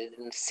 graduated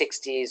in the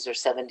 60s or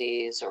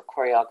 70s, or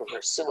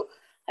choreographers. So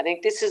I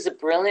think this is a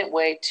brilliant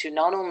way to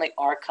not only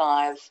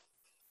archive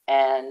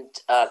and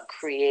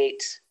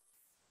create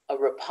a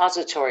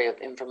repository of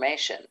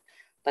information,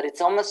 but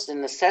it's almost a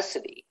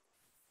necessity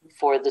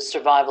for the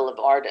survival of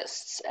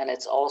artists. And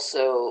it's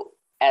also,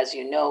 as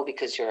you know,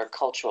 because you're a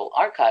cultural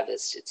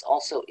archivist, it's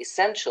also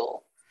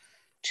essential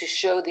to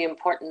show the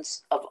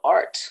importance of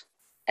art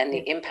and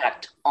the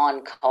impact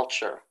on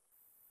culture.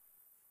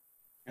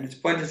 And it's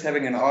pointless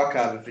having an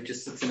archive if it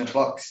just sits in a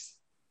box.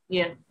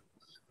 Yeah.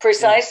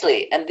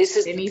 Precisely. And this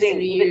is the thing.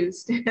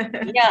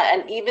 Yeah,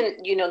 and even,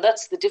 you know,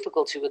 that's the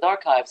difficulty with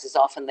archives, is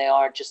often they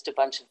are just a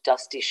bunch of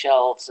dusty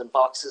shelves and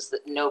boxes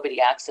that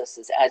nobody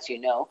accesses, as you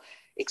know,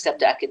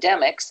 except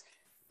academics.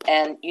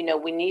 And, you know,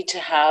 we need to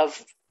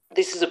have,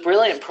 this is a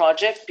brilliant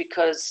project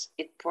because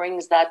it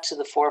brings that to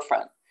the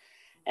forefront.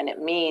 And it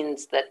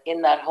means that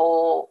in that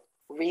whole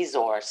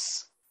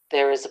resource,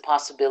 there is a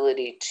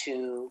possibility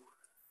to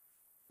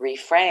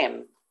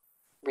reframe,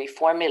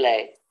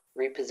 reformulate,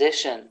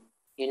 reposition,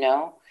 you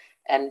know,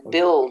 and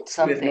build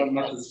something. Not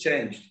much has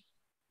changed.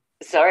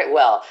 Sorry,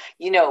 well,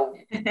 you know,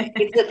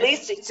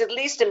 it's at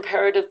least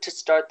imperative to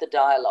start the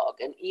dialogue.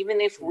 And even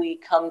if we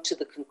come to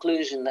the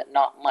conclusion that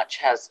not much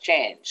has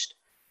changed,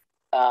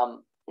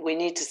 we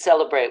need to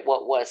celebrate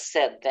what was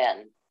said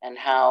then, and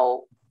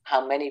how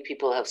many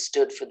people have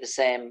stood for the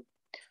same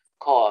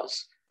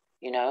cause,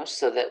 you know,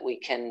 so that we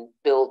can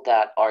build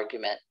that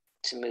argument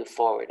to move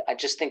forward. I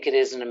just think it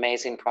is an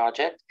amazing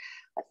project.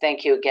 I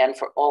thank you again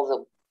for all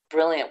the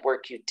brilliant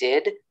work you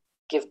did.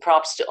 Give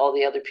props to all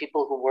the other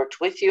people who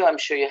worked with you. I'm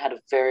sure you had a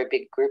very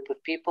big group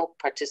of people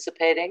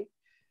participating.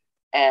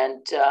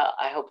 And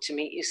I hope to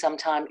meet you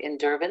sometime in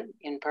Durban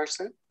in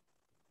person.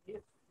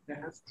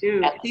 That's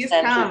true. At the Please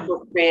Center come.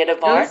 for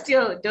Creative Art.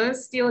 Don't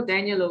steal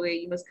Daniel away.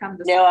 You must come.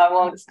 No, I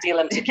won't steal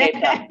him to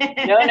Cape Town.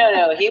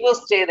 No. He will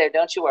stay there.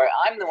 Don't you worry.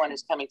 I'm the one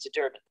who's coming to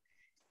Durban.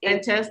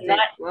 Fantastic.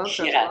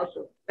 Welcome.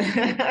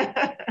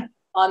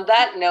 On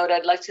that note,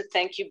 I'd like to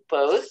thank you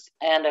both.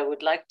 And I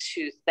would like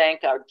to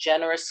thank our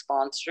generous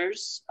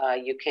sponsors,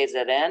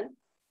 UKZN,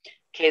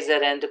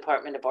 KZN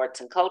Department of Arts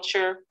and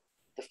Culture,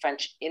 the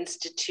French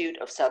Institute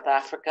of South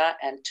Africa,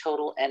 and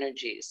Total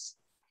Energies.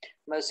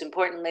 Most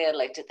importantly, I'd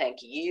like to thank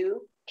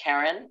you,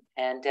 Karen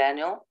and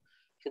Daniel,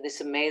 for this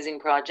amazing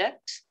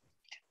project,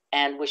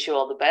 and wish you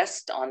all the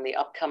best on the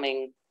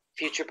upcoming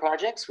future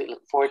projects. We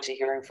look forward to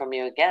hearing from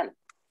you again.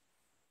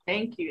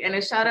 Thank you. And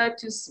a shout out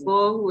to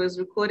Spo, who is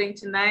recording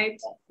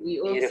tonight. We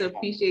also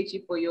appreciate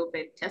you for your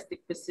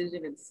fantastic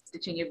precision in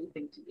stitching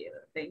everything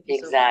together. Thank you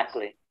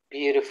Exactly. So much.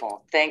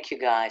 Beautiful. Thank you,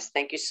 guys.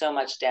 Thank you so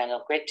much,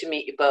 Daniel. Great to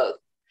meet you both.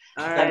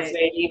 All right. Have a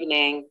great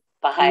evening.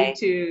 Bye. You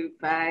too.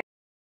 Bye.